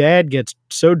the dad gets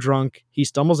so drunk he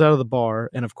stumbles out of the bar,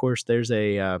 and of course there's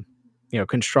a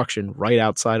construction right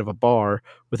outside of a bar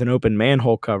with an open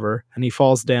manhole cover, and he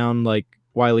falls down like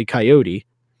Wile E. Coyote.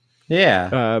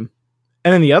 Yeah.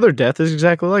 And then the other death is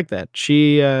exactly like that.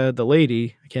 She, the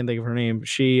lady, I can't think of her name.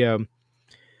 She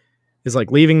is like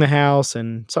leaving the house,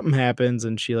 and something happens,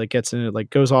 and she like gets in it,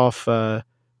 like goes off to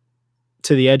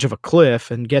the edge of a cliff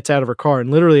and gets out of her car.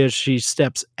 And literally, as she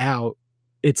steps out,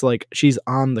 it's like she's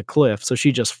on the cliff, so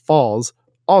she just falls.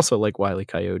 Also, like Wile E.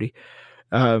 Coyote.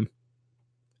 And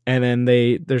then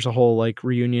there's a whole like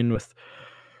reunion with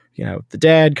the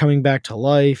dad coming back to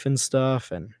life and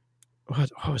stuff, and what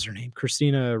was her name?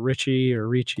 Christina Ricci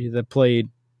that played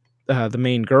the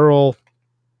main girl,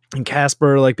 and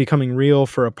Casper like becoming real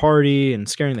for a party and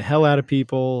scaring the hell out of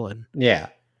people, and Yeah.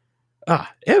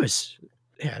 it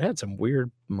had some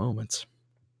weird moments.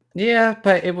 Yeah,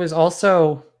 but it was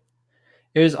also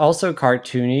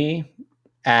cartoony,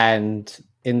 and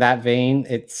in that vein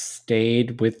it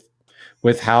stayed with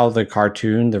how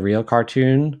the real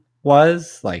cartoon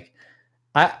was. Like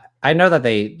I know that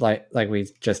they like we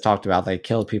just talked about, they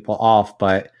killed people off,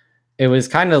 but it was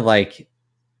kind of like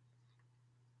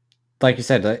you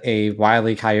said, a Wile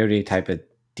E. Coyote type of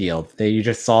deal. You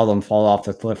just saw them fall off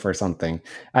the cliff or something.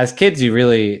 As kids, you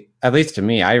really, at least to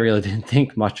me, I really didn't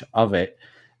think much of it.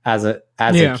 As a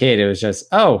kid, it was just,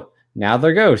 oh, now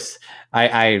they're ghosts.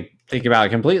 I think about it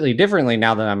completely differently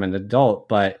now that I'm an adult,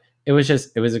 but it was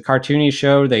a cartoony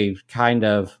show. They kind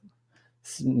of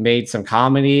made some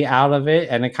comedy out of it,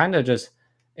 and it kind of just,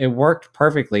 it worked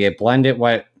perfectly. It blended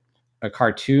what a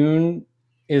cartoon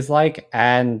is like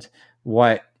and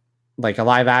what like a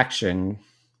live action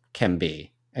can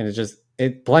be, and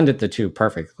it blended the two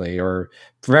perfectly, or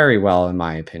very well, in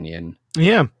my opinion.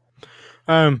 Yeah.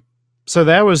 Um, so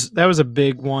that was a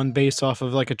big one based off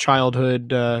of like a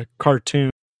childhood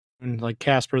cartoon, like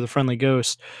Casper the Friendly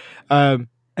Ghost, and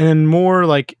then more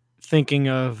like thinking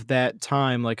of that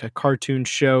time like a cartoon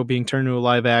show being turned into a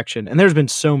live action. And there's been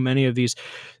so many of these.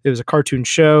 There was a cartoon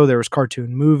show, there was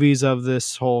cartoon movies of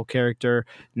this whole character.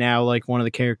 Now like one of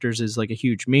the characters is like a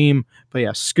huge meme. But yeah,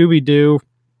 Scooby Doo,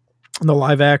 the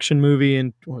live action movie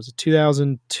in what was it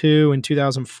 2002 and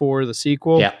 2004, the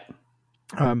sequel. Yeah.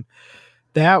 Um,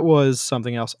 that was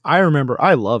something else. I remember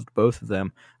I loved both of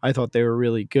them. I thought they were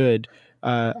really good.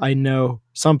 I know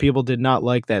some people did not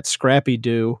like that Scrappy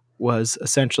Doo was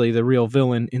essentially the real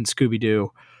villain in Scooby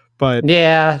Doo, but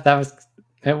Yeah,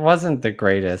 it wasn't the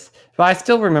greatest. But I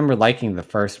still remember liking the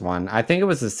first one. I think it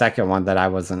was the second one that I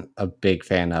wasn't a big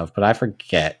fan of, but I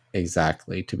forget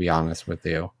exactly, to be honest with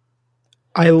you.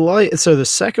 I like so the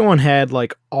second one had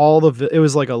like it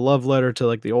was like a love letter to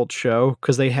like the old show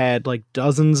because they had like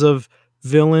dozens of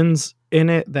villains in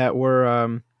it that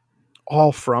were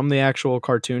all from the actual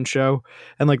cartoon show.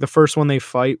 And like the first one they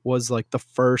fight was like the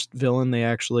first villain they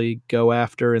actually go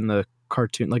after in the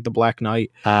cartoon, like the Black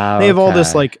Knight. They have all this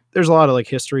Okay. like there's a lot of like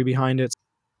history behind it.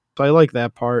 So I like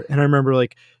that part. And I remember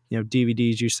like,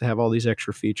 DVDs used to have all these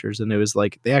extra features and it was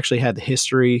like they actually had the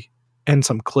history and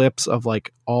some clips of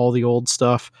like all the old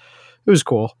stuff. It was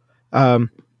cool.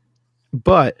 Um,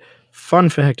 but fun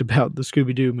fact about the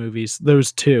Scooby Doo movies,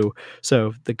 those two.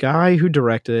 So the guy who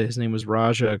directed it, his name was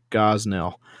Raja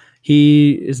Gosnell.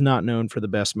 He is not known for the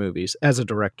best movies as a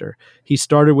director. He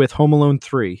started with Home Alone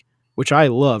 3, which I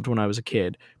loved when I was a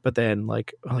kid, but then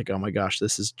like oh my gosh,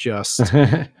 this is just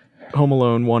Home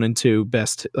Alone 1 and 2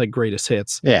 best like greatest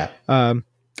hits. Yeah. Um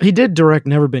he did direct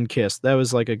Never Been Kissed. That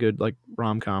was like a good like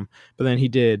rom-com. But then he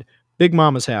did Big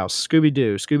Mama's House, Scooby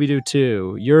Doo, Scooby Doo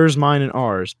 2, Yours, Mine, and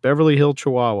Ours, Beverly Hill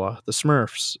Chihuahua, The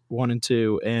Smurfs 1 and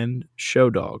 2, and Show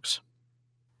Dogs.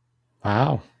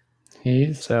 Wow.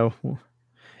 He's So,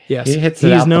 he yes, hits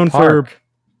it he's out the known for park.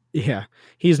 yeah,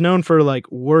 he's known for like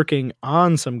working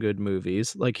on some good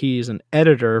movies. Like he's an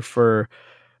editor for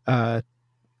uh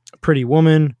Pretty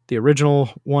Woman, the original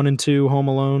 1 and 2 Home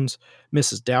Alones,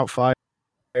 Mrs. Doubtfire,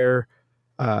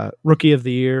 Rookie of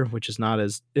the Year, which is not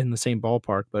as in the same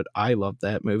ballpark, but I love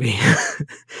that movie.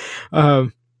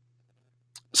 um,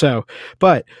 so,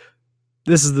 but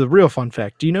this is the real fun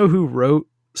fact. Do you know who wrote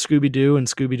Scooby Doo and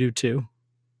Scooby Doo 2?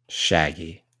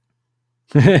 Shaggy.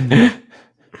 No.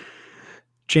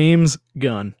 James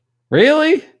Gunn.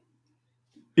 Really?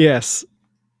 Yes.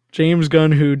 James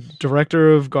Gunn, who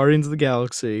director of Guardians of the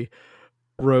Galaxy,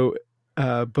 wrote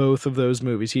both of those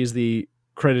movies. He's the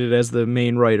credited as the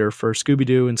main writer for Scooby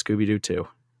Doo and Scooby Doo 2.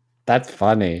 That's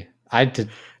funny.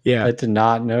 Yeah. I did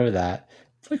not know that.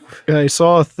 It's like, I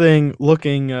saw a thing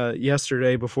looking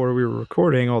yesterday before we were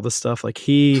recording all this stuff. Like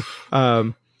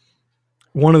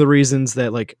one of the reasons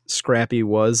that like Scrappy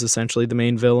was essentially the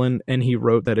main villain, and he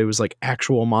wrote that it was like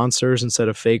actual monsters instead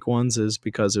of fake ones, is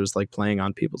because it was like playing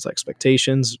on people's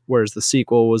expectations. Whereas the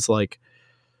sequel was like,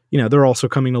 they're also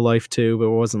coming to life too, but it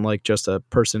wasn't like just a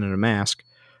person in a mask.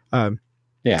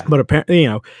 yeah. But apparently,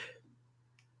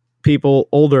 people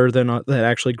older than that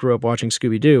actually grew up watching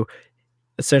Scooby Doo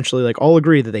essentially like all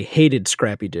agree that they hated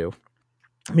Scrappy Doo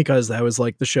because that was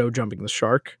like the show Jumping the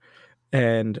Shark.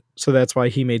 And so that's why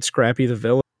he made Scrappy the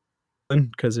villain,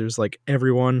 because it was like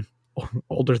everyone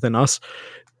older than us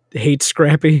hates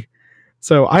Scrappy.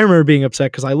 So I remember being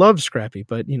upset because I loved Scrappy,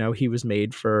 but he was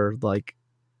made for like,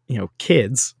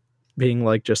 kids, being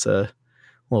like just a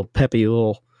little peppy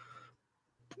little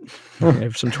I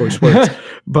have some choice words.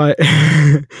 But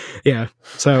yeah,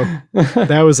 so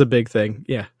that was a big thing.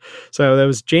 Yeah. So that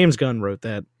was James Gunn wrote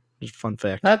that. Just a fun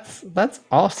fact. That's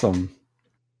awesome.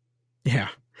 Yeah.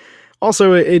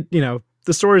 Also, the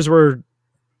stories were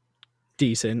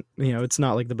decent. It's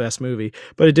not like the best movie,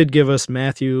 but it did give us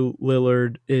Matthew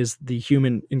Lillard is the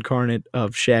human incarnate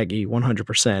of Shaggy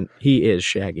 100%. He is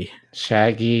Shaggy.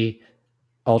 Shaggy,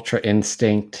 Ultra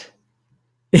Instinct,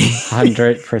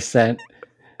 100%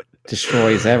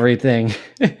 destroys everything.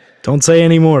 Don't say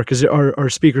any more because our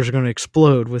speakers are going to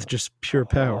explode with just pure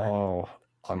power. Oh,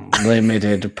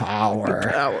 unlimited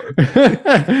power.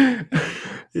 Power.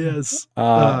 Yes.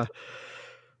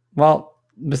 Well,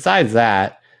 besides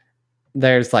that,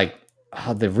 there's like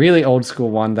the really old school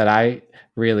one that I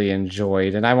really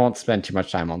enjoyed, and I won't spend too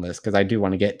much time on this because I do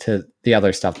want to get to the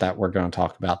other stuff that we're going to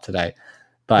talk about today.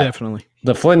 But definitely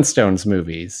the Flintstones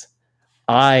movies,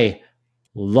 I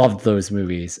loved those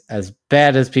movies. As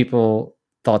bad as people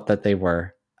thought that they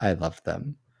were, I loved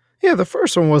them. Yeah, the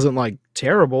first one wasn't like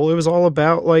terrible. It was all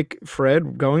about like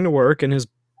Fred going to work and his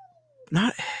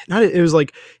not it was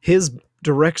like his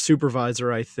direct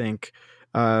supervisor, I think,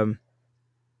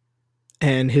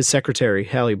 and his secretary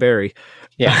Halle Berry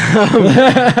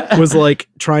Yeah. was like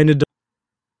trying to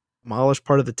demolish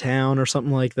part of the town or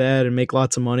something like that and make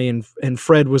lots of money, and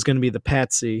Fred was going to be the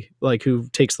patsy, like who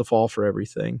takes the fall for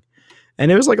everything.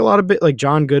 And it was like a lot of bit like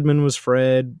John Goodman was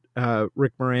Fred,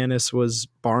 Rick Moranis was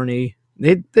Barney.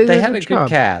 They did They a had good a good job. And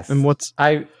cast. what's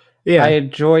I yeah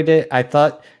enjoyed it. I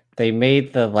thought they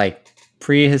made the like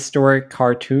prehistoric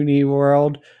cartoony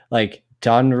world like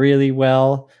done really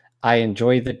well. I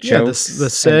enjoyed the yeah the jokes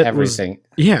and set was everything.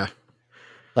 yeah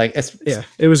Like it's yeah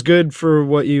it was good for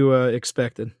what you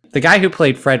expected. the guy who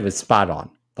played Fred was spot on.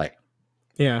 Like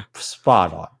Yeah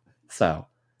spot on. So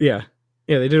yeah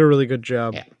yeah they did a really good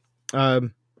job. yeah.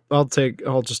 Um, I'll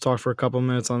just talk for a couple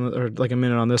minutes or like a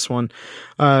minute on this one.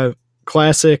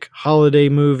 Classic holiday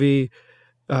movie.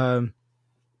 Um,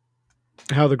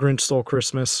 How the Grinch Stole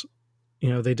Christmas. You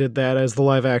know, they did that as the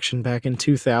live action back in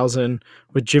 2000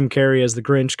 with Jim Carrey as the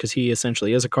Grinch because he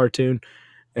essentially is a cartoon,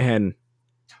 and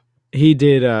he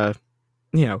did.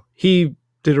 He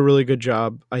did a really good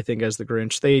job, I think, as the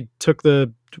Grinch. They took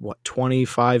the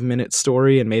 25-minute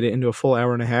story and made it into a full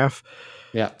hour and a half.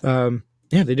 Yeah.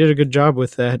 Yeah, they did a good job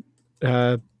with that.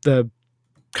 The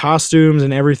costumes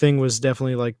and everything was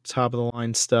definitely like top of the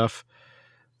line stuff.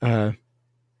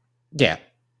 Yeah.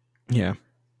 Yeah,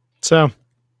 so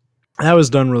that was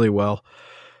done really well.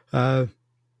 Yeah,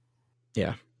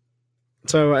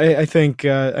 so I think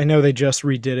I know they just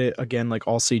redid it again, like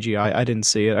all CGI. I didn't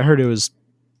see it. I heard it was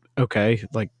okay,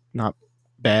 like not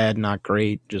bad, not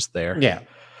great, just there. Yeah.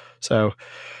 So,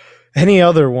 any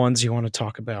other ones you want to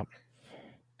talk about?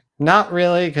 Not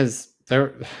really, because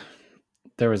there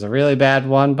was a really bad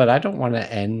one, but I don't want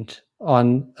to end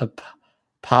on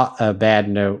a bad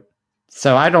note.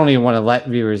 So I don't even want to let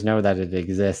viewers know that it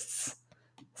exists.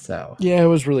 So Yeah, it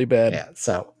was really bad. yeah,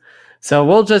 so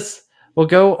we'll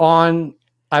go on.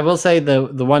 I will say the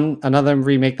one another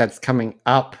remake that's coming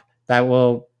up that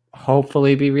will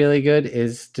hopefully be really good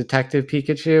is Detective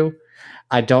Pikachu.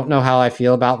 I don't know how I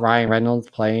feel about Ryan Reynolds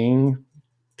playing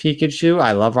Pikachu.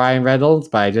 I love Ryan Reynolds,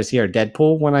 but I just hear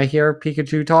Deadpool when I hear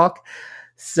Pikachu talk.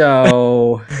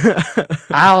 So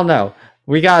I don't know.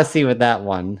 We gotta see with that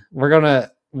one.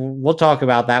 We'll talk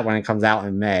about that when it comes out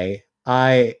in May.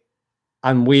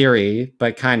 I'm weary,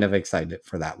 but kind of excited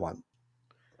for that one.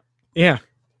 Yeah,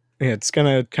 it's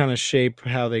gonna kind of shape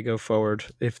how they go forward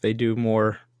if they do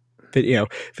more.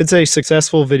 If it's a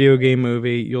successful video game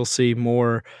movie, you'll see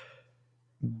more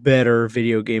better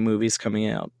video game movies coming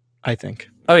out, I think.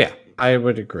 Oh yeah, I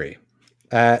would agree.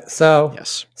 So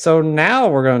Yes. so now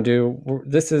we're going to do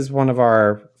this is one of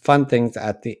our fun things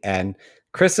at the end.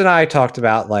 Chris and I talked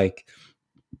about like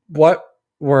what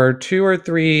were 2 or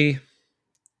 3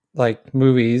 like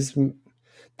movies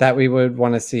that we would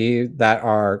want to see that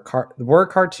were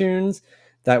cartoons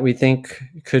that we think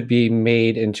could be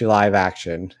made into live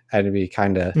action and it'd be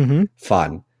kind of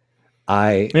fun.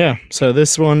 Yeah, so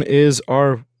this one is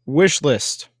our wish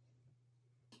list.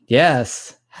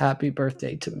 Yes, happy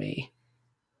birthday to me.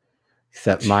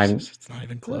 Except mine. Jesus, it's not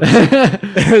even close.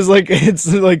 it's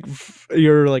like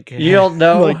you're like you don't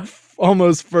know, like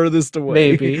almost furthest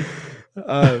away. Maybe.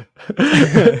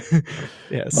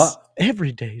 Yes. Well,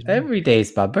 every day. Every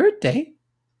day's my birthday.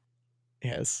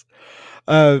 Yes.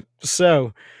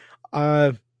 So,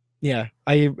 yeah,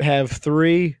 I have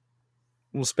 3.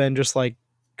 We'll spend just like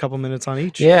a couple minutes on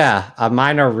each. Yeah,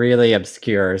 mine are really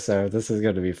obscure, so this is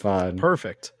going to be fun.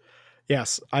 Perfect.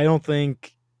 Yes, I don't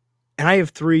think, and I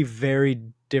have 3 very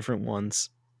different ones.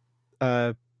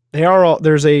 They are all,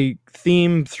 there's a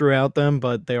theme throughout them,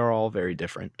 but they are all very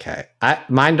different. Okay,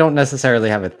 mine don't necessarily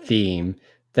have a theme.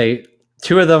 2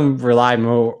 of them rely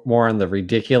more on the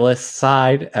ridiculous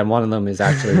side, and one of them is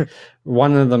actually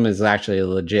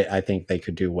legit. I think they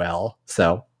could do well.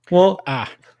 So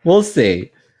we'll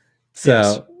see. So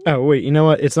yes. Oh wait, you know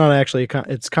what? It's not actually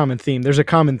it's common theme. There's a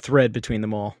common thread between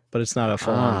them all, but it's not a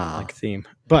full on like theme.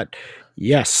 But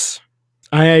yes,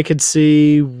 I could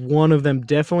see one of them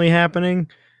definitely happening.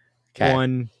 Okay.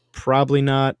 One probably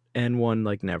not, and one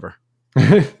like never.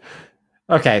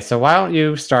 Okay, so why don't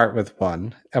you start with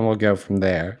one, and we'll go from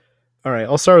there. All right,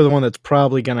 I'll start with the one that's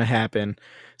probably gonna happen.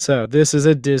 So this is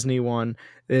a Disney one.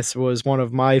 This was one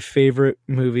of my favorite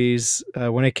movies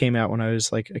when it came out when I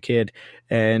was like a kid,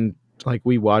 and like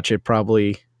we watch it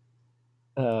probably,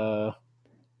 I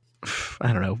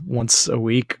don't know, once a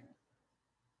week.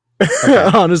 Okay.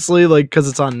 Honestly, like because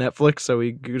it's on Netflix, so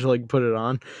we like put it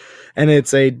on, and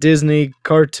it's a Disney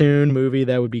cartoon movie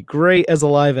that would be great as a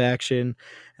live action,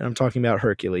 and I'm talking about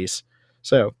Hercules.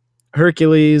 So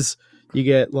Hercules, you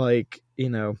get like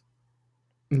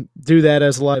Do that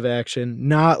as live action,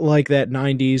 not like that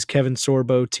 90s Kevin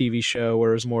Sorbo TV show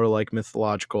where it's more like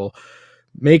mythological.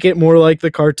 Make it more like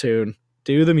the cartoon.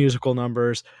 Do the musical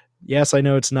numbers. Yes, I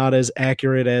know it's not as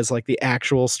accurate as like the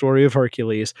actual story of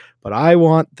Hercules, but I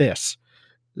want this.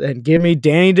 And give me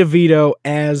Danny DeVito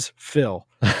as Phil.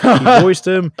 He voiced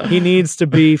him. He needs to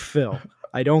be Phil.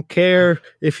 I don't care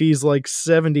if he's like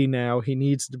 70 now. He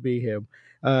needs to be him.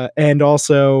 And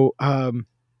also,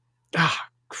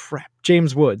 crap.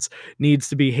 James Woods needs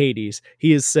to be Hades.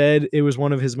 He has said it was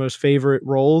one of his most favorite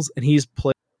roles, and he's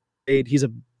played. He's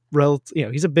a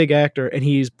he's a big actor, and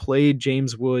he's played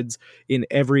James Woods in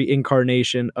every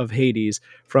incarnation of Hades,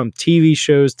 from TV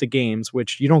shows to games,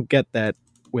 which you don't get that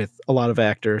with a lot of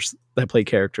actors that play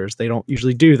characters. They don't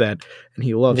usually do that, and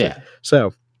he loves it.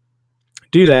 So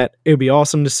do that. It would be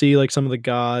awesome to see like some of the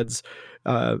gods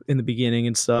in the beginning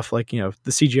and stuff. Like, the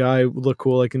CGI would look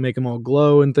cool. I can make them all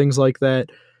glow and things like that.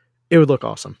 It would look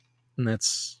awesome. And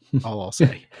that's all I'll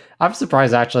say. I'm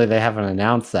surprised actually they haven't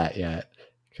announced that yet.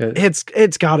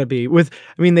 It's gotta be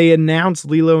they announced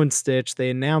Lilo and Stitch, they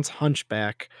announced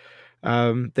Hunchback,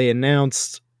 they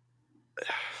announced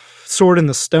Sword in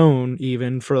the Stone,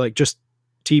 even for like just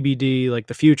TBD, like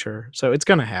the future. So it's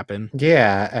gonna happen.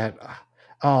 Yeah.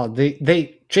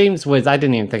 They James Woods, I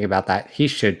didn't even think about that. He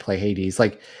should play Hades.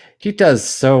 Like, he does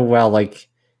so well. Like,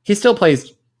 he still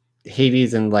plays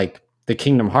Hades in like the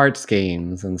Kingdom Hearts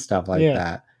games and stuff like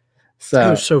that. So it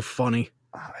was so funny.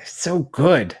 It's so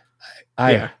good.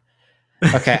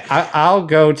 Okay, I'll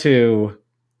go to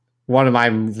one of my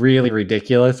really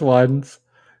ridiculous ones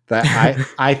that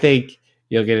I think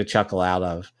you'll get a chuckle out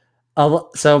of.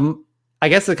 So I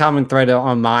guess the common thread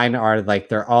on mine are like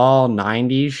they're all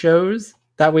 90s shows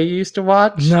that we used to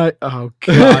watch. No, oh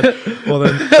god. Well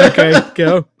then, okay,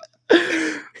 go.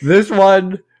 This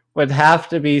one would have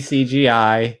to be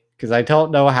CGI because I don't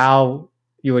know how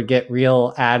you would get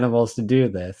real animals to do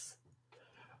this.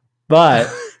 But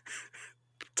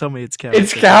tell me it's cow.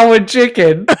 It's Cow and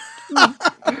Chicken.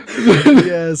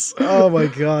 Yes. Oh my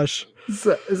gosh.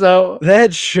 So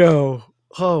that show.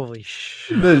 Holy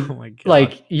shit. Oh my god.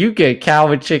 Like, you get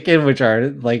Cow and Chicken, which are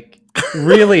like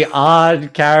really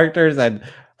odd characters, and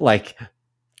like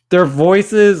their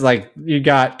voices, like you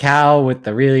got Cow with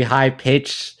the really high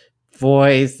pitched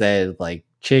voice, and like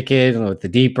Chicken with the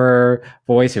deeper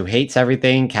voice who hates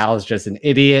everything. Cow's just an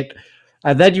idiot.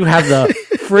 And then you have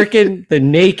the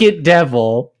naked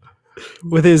devil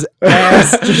with his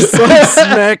ass just like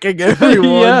smacking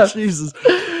everyone. Yeah. Jesus.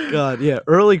 God, yeah.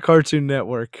 Early Cartoon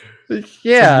Network.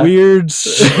 Yeah. Some weird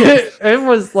shit. It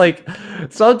was like,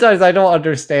 sometimes I don't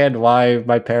understand why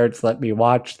my parents let me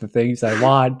watch the things I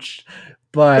watched,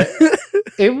 but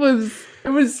it was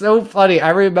so funny. I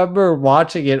remember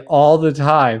watching it all the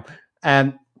time,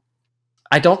 and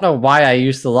I don't know why I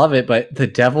used to love it, but the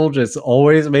devil just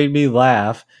always made me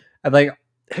laugh. And like,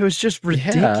 it was just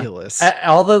ridiculous.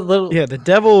 All the little the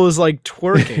devil was like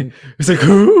twerking. It was like,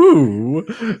 ooh.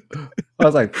 I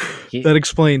was like, that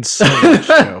explains so much,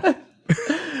 Joe.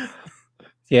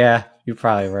 Yeah, you're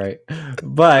probably right.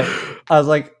 But I was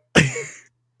like,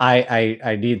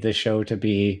 I need this show to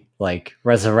be like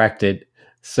resurrected,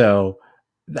 so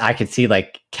I could see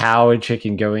like Cow and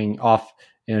Chicken going off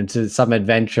into some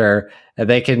adventure, and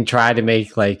they can try to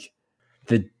make like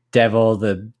the devil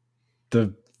the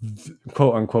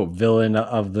quote unquote villain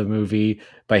of the movie,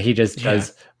 but he just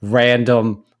does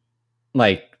random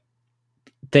like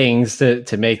things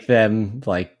to make them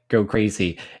like go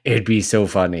crazy. It'd be so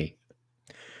funny.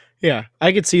 Yeah,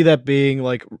 I could see that being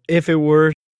like, if it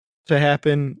were to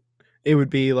happen, it would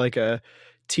be like a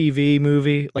TV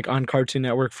movie, like on Cartoon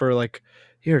Network for like,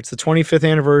 here, it's the 25th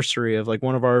anniversary of like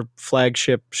one of our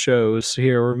flagship shows.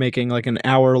 Here, we're making like an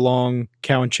hour-long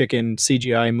Cow and Chicken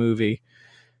CGI movie.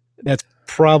 That's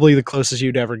probably the closest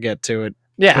you'd ever get to it.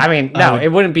 Yeah, I mean, no, it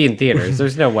wouldn't be in theaters.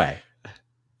 There's no way.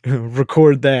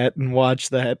 Record that and watch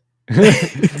that.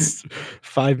 It's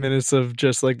 5 minutes of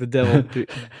just like the devil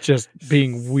just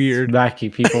being weird,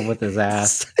 smacking people with his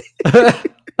ass.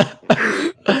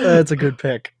 That's a good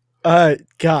pick.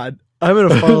 God, I'm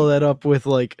gonna follow that up with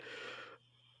like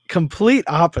complete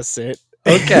opposite.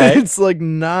 Okay. It's like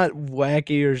not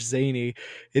wacky or zany.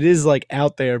 It is like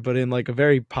out there, but in like a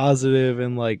very positive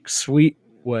and like sweet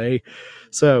way.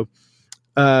 So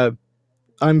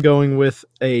I'm going with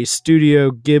a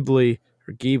Studio Ghibli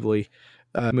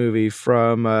movie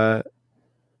from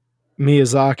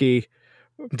Miyazaki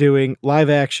doing live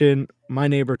action My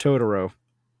Neighbor Totoro.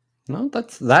 No,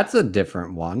 that's a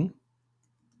different one.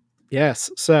 Yes.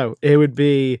 So it would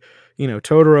be,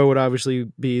 Totoro would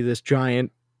obviously be this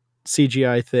giant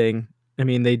CGI thing. I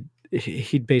mean,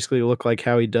 he'd basically look like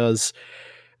how he does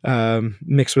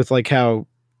mixed with like how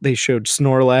they showed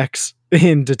Snorlax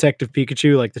in Detective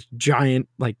Pikachu, like this giant,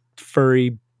 like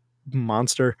furry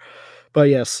monster. But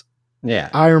yes, Yeah.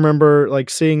 I remember like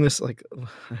seeing this. Like,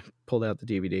 I pulled out the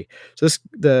DVD. So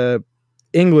the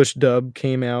English dub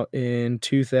came out in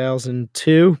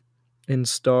 2002 and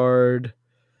starred,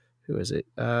 who is it?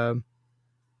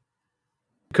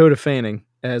 Dakota Fanning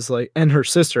as like, and her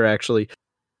sister actually.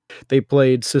 They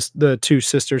played the two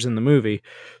sisters in the movie.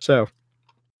 So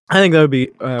I think that would be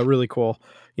really cool.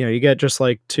 You know, you get just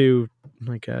like two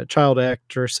like child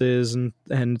actresses, and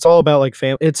it's all about like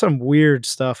family. It's some weird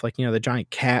stuff, like, you know, the giant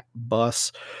cat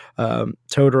bus.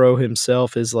 Totoro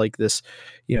himself is like this.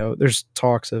 You know, there's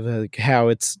talks of like how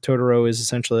it's Totoro is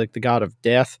essentially like the god of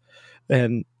death,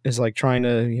 and is like trying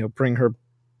to, you know, bring her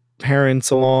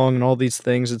parents along and all these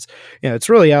things. It's, you know, it's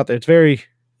really out there. It's very,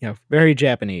 you know, very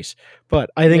Japanese, but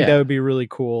I think that Yeah. would be really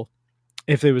cool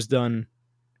if it was done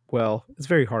well. It's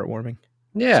very heartwarming.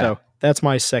 Yeah. So that's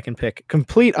my second pick.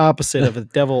 Complete opposite of a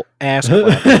devil ass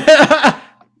clapping.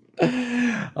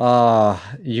 Oh,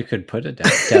 you could put a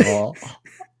devil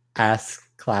ass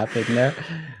clap in there.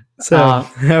 So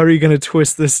how are you going to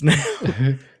twist this now?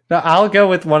 No, I'll go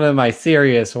with one of my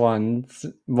serious ones.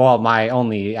 Well, my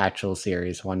only actual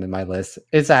serious one in my list.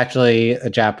 It's actually a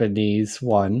Japanese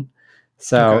one.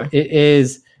 So Okay. it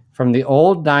is from the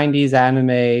old 90s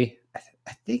anime.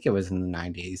 I think it was in the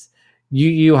 90s. Yu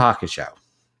Yu Hakusho.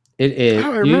 It is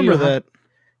Oh, I Yu Yu remember Ha- that.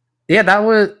 Yeah,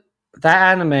 that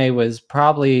anime was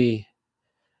probably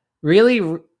really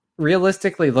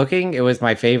realistically looking, it was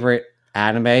my favorite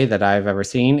anime that I've ever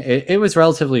seen. It was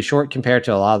relatively short compared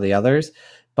to a lot of the others,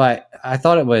 but I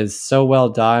thought it was so well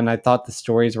done. I thought the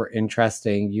stories were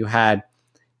interesting. You had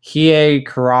Hiei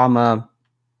Kurama,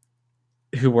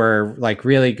 who were like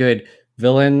really good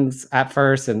villains at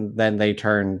first, and then they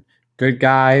turned good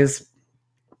guys.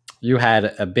 You had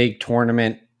a big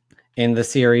tournament in the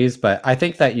series, but I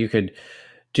think that you could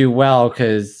do well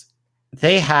because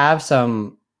they have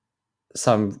some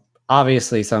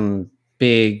obviously some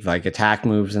big like attack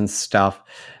moves and stuff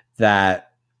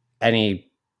that any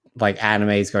like anime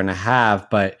is going to have,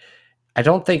 but I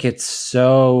don't think it's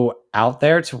so out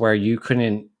there to where you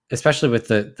couldn't, especially with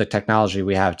the technology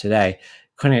we have today,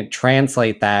 couldn't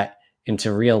translate that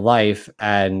into real life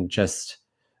and just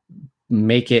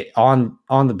make it on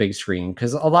the big screen,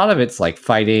 because a lot of it's like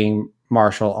fighting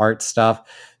martial arts stuff.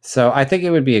 So I think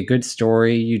it would be a good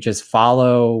story. You just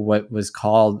follow what was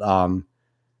called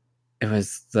it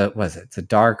was it the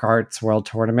Dark Arts World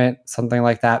Tournament, something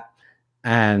like that,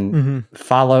 and Mm-hmm.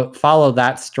 follow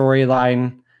that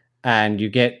storyline, and you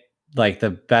get like the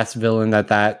best villain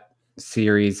that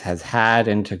series has had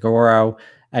in Tagoro,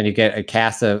 and you get a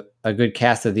good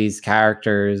cast of these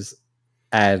characters,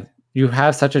 and you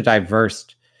have such a diverse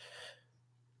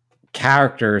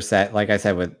character set, like I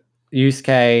said, with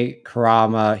Yusuke,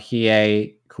 Kurama,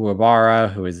 Hiei,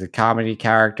 Kuwabara, who is a comedy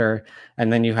character,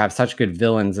 and then you have such good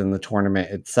villains in the tournament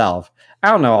itself.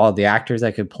 I don't know all the actors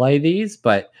that could play these,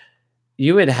 but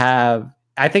you would have.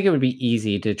 I think it would be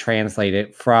easy to translate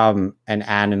it from an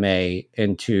anime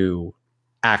into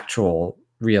actual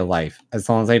real life, as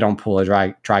long as they don't pull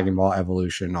a Dragon Ball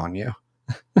Evolution on you.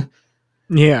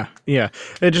 Yeah, yeah.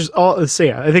 It just all so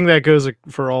yeah. I think that goes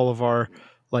for all of our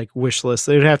like wish lists.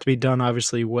 They would have to be done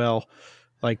obviously well.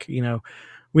 Like, you know,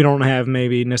 we don't have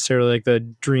maybe necessarily like the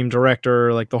dream director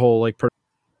or like the whole like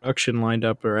production lined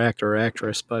up, or actor or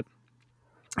actress, but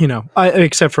you know, I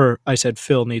except for I said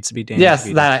Phil needs to be Danny Yes,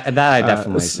 DeVito. that I Uh,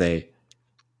 definitely see.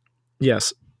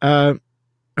 yes. Uh,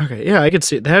 okay. Yeah, I could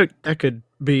see that. That could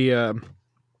be.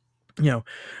 You know,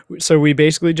 so we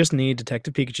basically just need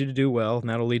Detective Pikachu to do well, and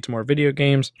that'll lead to more video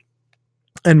games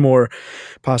and more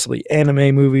possibly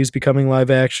anime movies becoming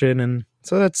live action. And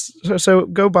so so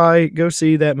go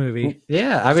see that movie,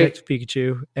 Yeah, I mean, Detective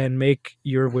Pikachu, and make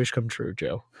your wish come true,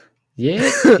 Joe.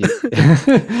 yeah,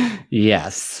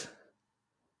 yes.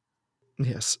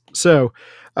 Yes. So,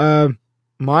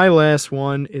 my last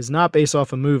one is not based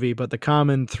off a movie, but the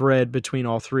common thread between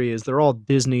all three is they're all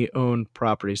Disney owned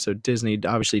properties. So Disney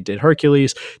obviously did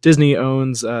Hercules. Disney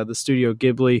owns the studio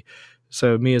Ghibli.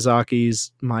 So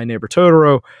Miyazaki's My Neighbor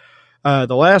Totoro.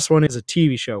 The last one is a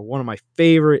TV show, one of my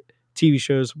favorite TV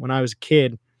shows when I was a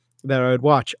kid that I would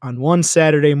watch on one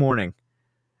Saturday morning.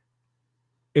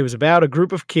 It was about a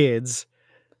group of kids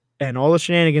and all the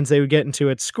shenanigans they would get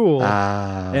into at school.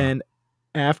 Uh, And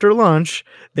after lunch,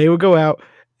 they would go out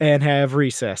and have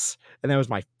recess. And that was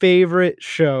my favorite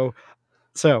show.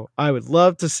 So I would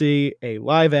love to see a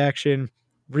live action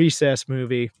recess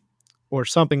movie or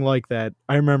something like that.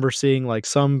 I remember seeing like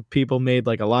some people made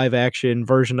like a live action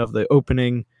version of the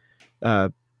opening, uh,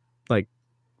 like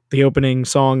the opening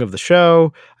song of the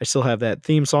show. I still have that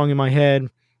theme song in my head.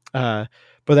 Uh,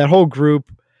 but that whole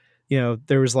group,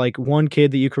 there was like one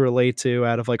kid that you could relate to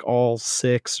out of like all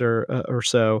six or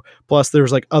so. Plus, there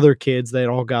was like other kids that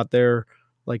all got their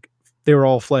like they were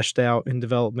all fleshed out in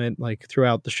development like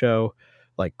throughout the show,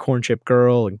 like Corn Chip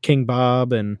Girl and King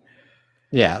Bob and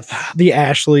Yes. the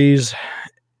Ashleys,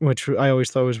 which I always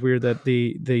thought was weird that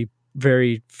the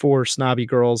very four snobby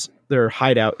girls, their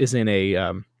hideout is in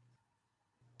a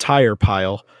tire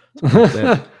pile. So like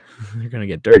that, they're gonna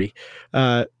get dirty.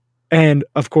 And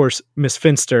of course, Miss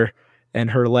Finster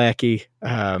and her lackey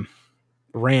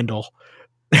Randall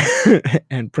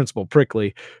and Principal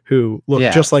Prickly, who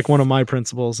looked just like one of Yes. my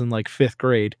principals in like 5th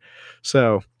grade.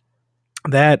 So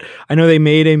that I know they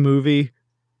made a movie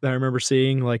that I remember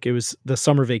seeing, like it was the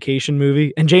summer vacation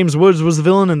movie, and James Woods was the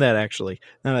villain in that. Actually,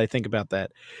 now that I think about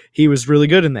that, he was really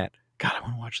good in that. God, I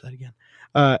want to watch that again.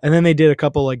 And then they did a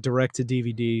couple like direct to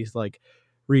DVDs, like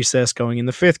Recess going in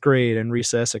the 5th grade, and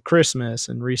Recess at Christmas,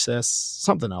 and Recess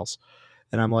something else.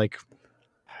 And I'm like,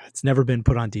 it's never been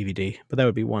put on DVD, but that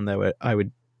would be one that I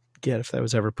would get if that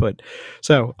was ever put.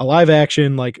 So a live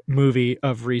action like movie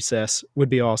of Recess would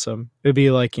be awesome. It'd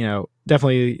be like,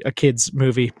 definitely a kid's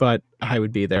movie, but I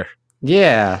would be there.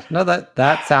 Yeah. No,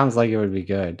 that sounds like it would be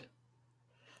good.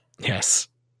 Yes.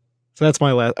 So that's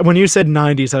my last. When you said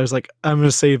 90s, I was like, I'm going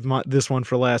to save this one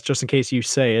for last just in case you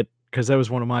say it, because that was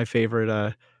one of my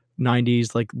favorite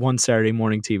 90s like one Saturday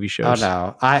morning TV Oh shows.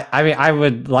 no. I mean I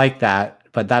would like that,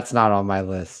 but that's not on my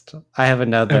list. I have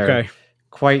another Okay.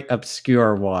 quite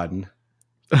obscure one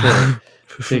to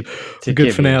to Good give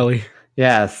you. finale.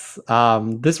 Yes.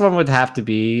 This one would have to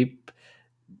be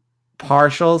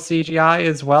partial CGI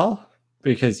as well,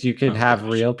 because you could Oh have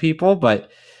gosh. real people, but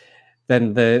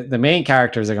then the main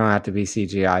characters are going to have to be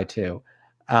CGI too.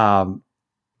 Um,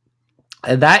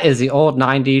 and that is the old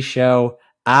 90s show,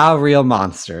 Our Real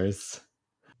Monsters.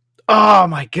 Oh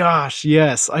my gosh.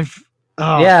 Yes.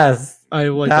 Oh, Yes, I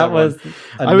like that that one. was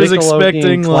a I was Nickelodeon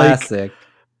expecting like, classic.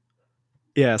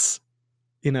 yes,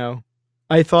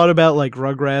 I thought about like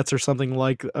Rugrats or something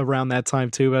like around that time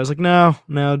too, but I was like,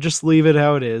 no, just leave it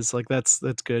how it is. Like that's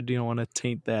good. You don't want to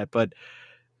taint that. But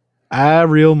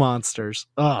real monsters.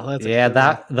 Oh, that's a Yeah, good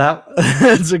one. that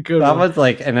That's a good that one. was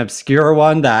like an obscure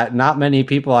one that not many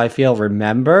people I feel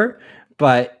remember,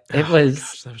 but it Oh my was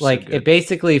gosh, that was so like it good.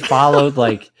 basically followed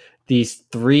like these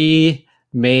three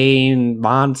main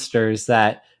monsters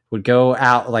that would go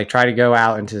out, like try to go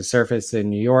out into the surface in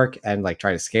New York and like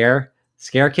try to scare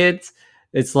kids.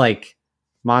 It's like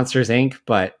Monsters Inc.,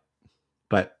 but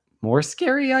more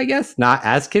scary, I guess, not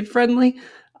as kid friendly.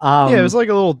 Yeah, it was Um like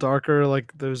a little darker,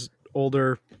 like those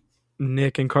older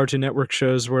Nick and Cartoon Network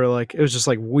shows where like it was just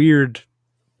like weird,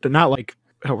 but not like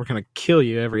how we're gonna kill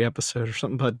you every episode or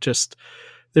something, but just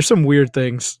there's some weird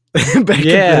things back in the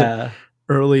yeah.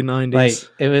 early 90s. Like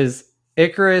it was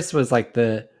Icarus was like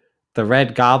the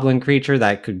red goblin creature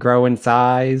that could grow in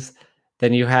size.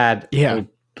 Then you had Yeah.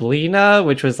 Oblina,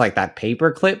 which was like that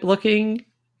paperclip looking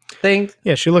thing.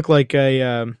 Yeah, she looked like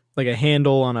a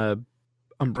handle on a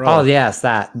Oh umbrella. yes,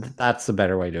 that's a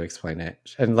better way to explain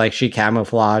it. And like she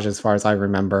camouflage as far as I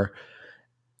remember.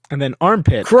 And then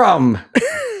Armpit. Crumb,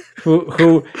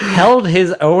 who held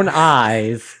his own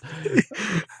eyes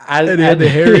And he had the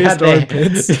hairiest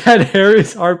armpits. he had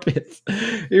hairiest armpits.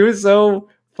 He was so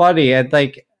funny, and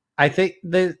like I think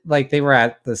they were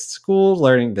at the school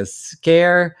learning to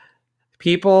scare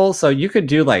people, so you could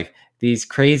do like these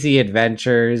crazy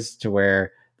adventures to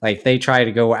where like they try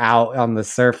to go out on the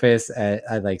surface and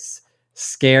like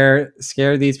scare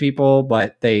these people,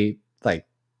 but they like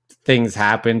things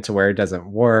happen to where it doesn't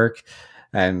work,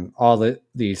 and all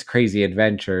these crazy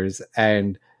adventures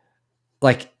and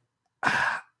like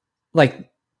like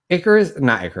Icarus,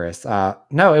 not Icarus.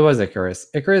 No, it was Icarus.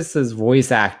 Icarus's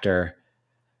voice actor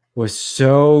was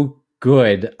so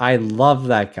good. I love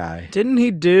that guy. Didn't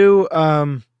he do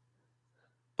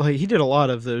like he did a lot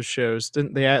of those shows?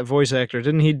 Didn't the voice actor?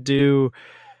 Didn't he do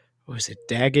what was it,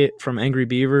 Daggett from Angry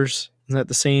Beavers? Isn't that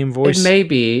the same It voice may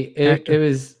be. It actor?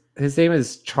 was his name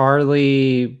is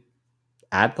Charlie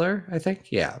Adler, I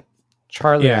think. Yeah.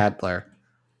 Charlie Yeah. Adler.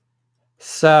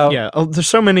 So Yeah. Oh, there's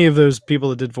so many of those people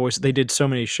that did voice. They did so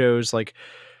many shows like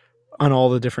on all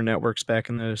the different networks back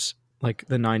in those like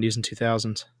the 90s and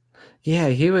 2000s. yeah,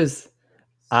 he was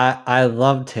I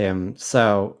loved him.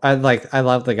 So I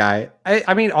love the guy.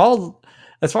 I mean all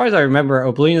as far as I remember,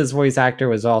 Oblina's voice actor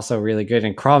was also really good,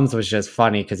 and Crumbs was just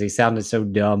funny because he sounded so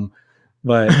dumb.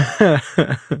 But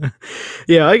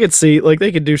Yeah, I could see like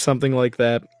they could do something like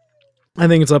that. I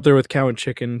think it's up there with Cow and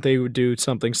Chicken. They would do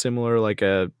something similar, like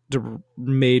a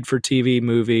made-for-TV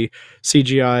movie,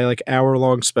 CGI, like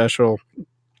hour-long special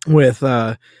with,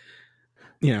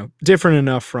 different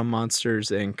enough from Monsters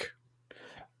Inc.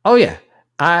 Oh yeah,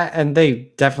 and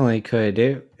they definitely could.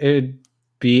 It'd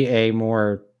be a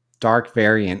more dark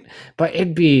variant, but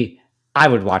it'd be. I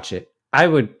would watch it. I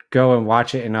would go and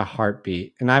watch it in a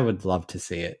heartbeat, and I would love to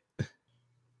see it.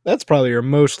 That's probably your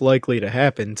most likely to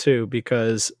happen too,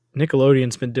 because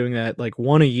Nickelodeon's been doing that like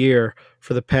one a year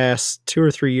for the past 2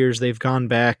 or 3 years. They've gone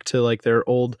back to like their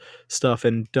old stuff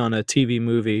and done a TV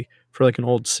movie for like an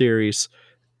old series.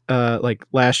 Like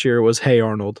last year was Hey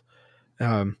Arnold.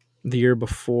 The year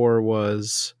before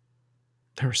was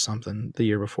there was something the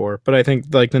year before, but I think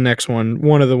like the next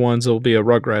one of the ones will be a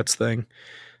Rugrats thing.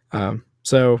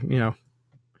 So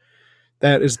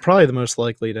that is probably the most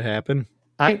likely to happen.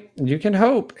 You can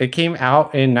hope. It came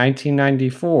out in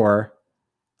 1994.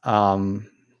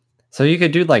 So you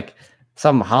could do like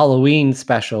some Halloween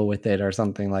special with it or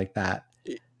something like that.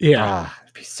 Yeah.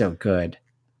 It'd be so good.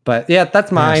 But yeah,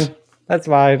 that's mine. Yes. That's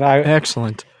mine.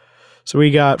 Excellent. So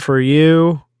we got for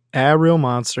you, Real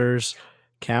Monsters,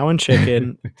 Cow and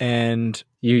Chicken, and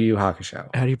Yu Yu Hakusho.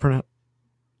 How do you pronounce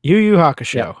Yu Yu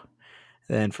Hakusho? Yep.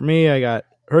 Then for me, I got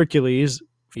Hercules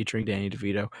featuring Danny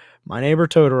DeVito, My Neighbor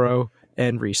Totoro,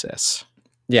 and Recess.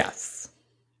 Yes.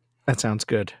 That sounds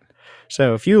good.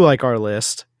 So if you like our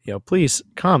list, please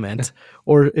comment.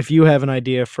 Or if you have an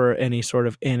idea for any sort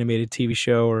of animated TV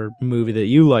show or movie that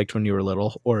you liked when you were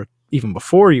little, or even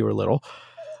before you were little,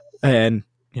 and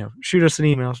shoot us an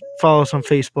email. Follow us on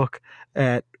Facebook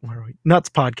at Nuts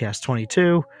Podcast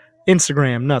 22,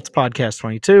 Instagram Nuts Podcast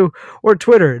 22, or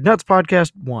Twitter Nuts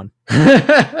Podcast 1.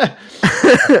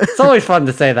 It's always fun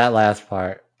to say that last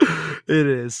part. It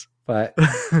is. But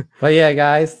yeah,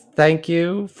 guys, thank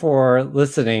you for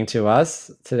listening to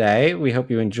us today. We hope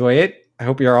you enjoy it. I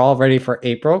hope you're all ready for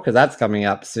April, because that's coming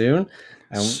up soon.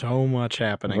 And so much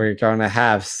happening. We're going to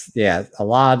have, a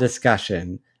lot of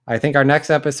discussion. I think our next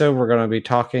episode, we're going to be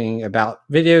talking about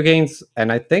video games, and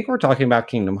I think we're talking about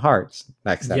Kingdom Hearts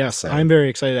next episode. Yes, I'm very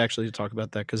excited actually to talk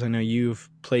about that, because I know you've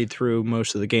played through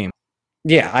most of the game.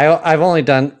 Yeah, I've only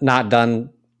not done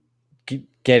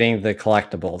getting the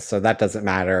collectibles, so that doesn't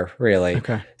matter really.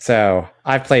 Okay. So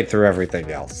I've played through everything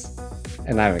else,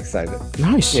 and I'm excited.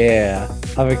 Nice. Yeah,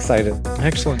 I'm excited.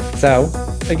 Excellent. So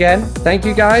again, thank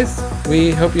you guys.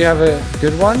 We hope you have a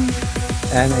good one.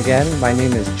 And again, my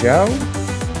name is Joe.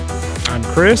 I'm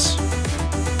Chris.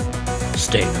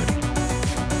 Stay nerdy.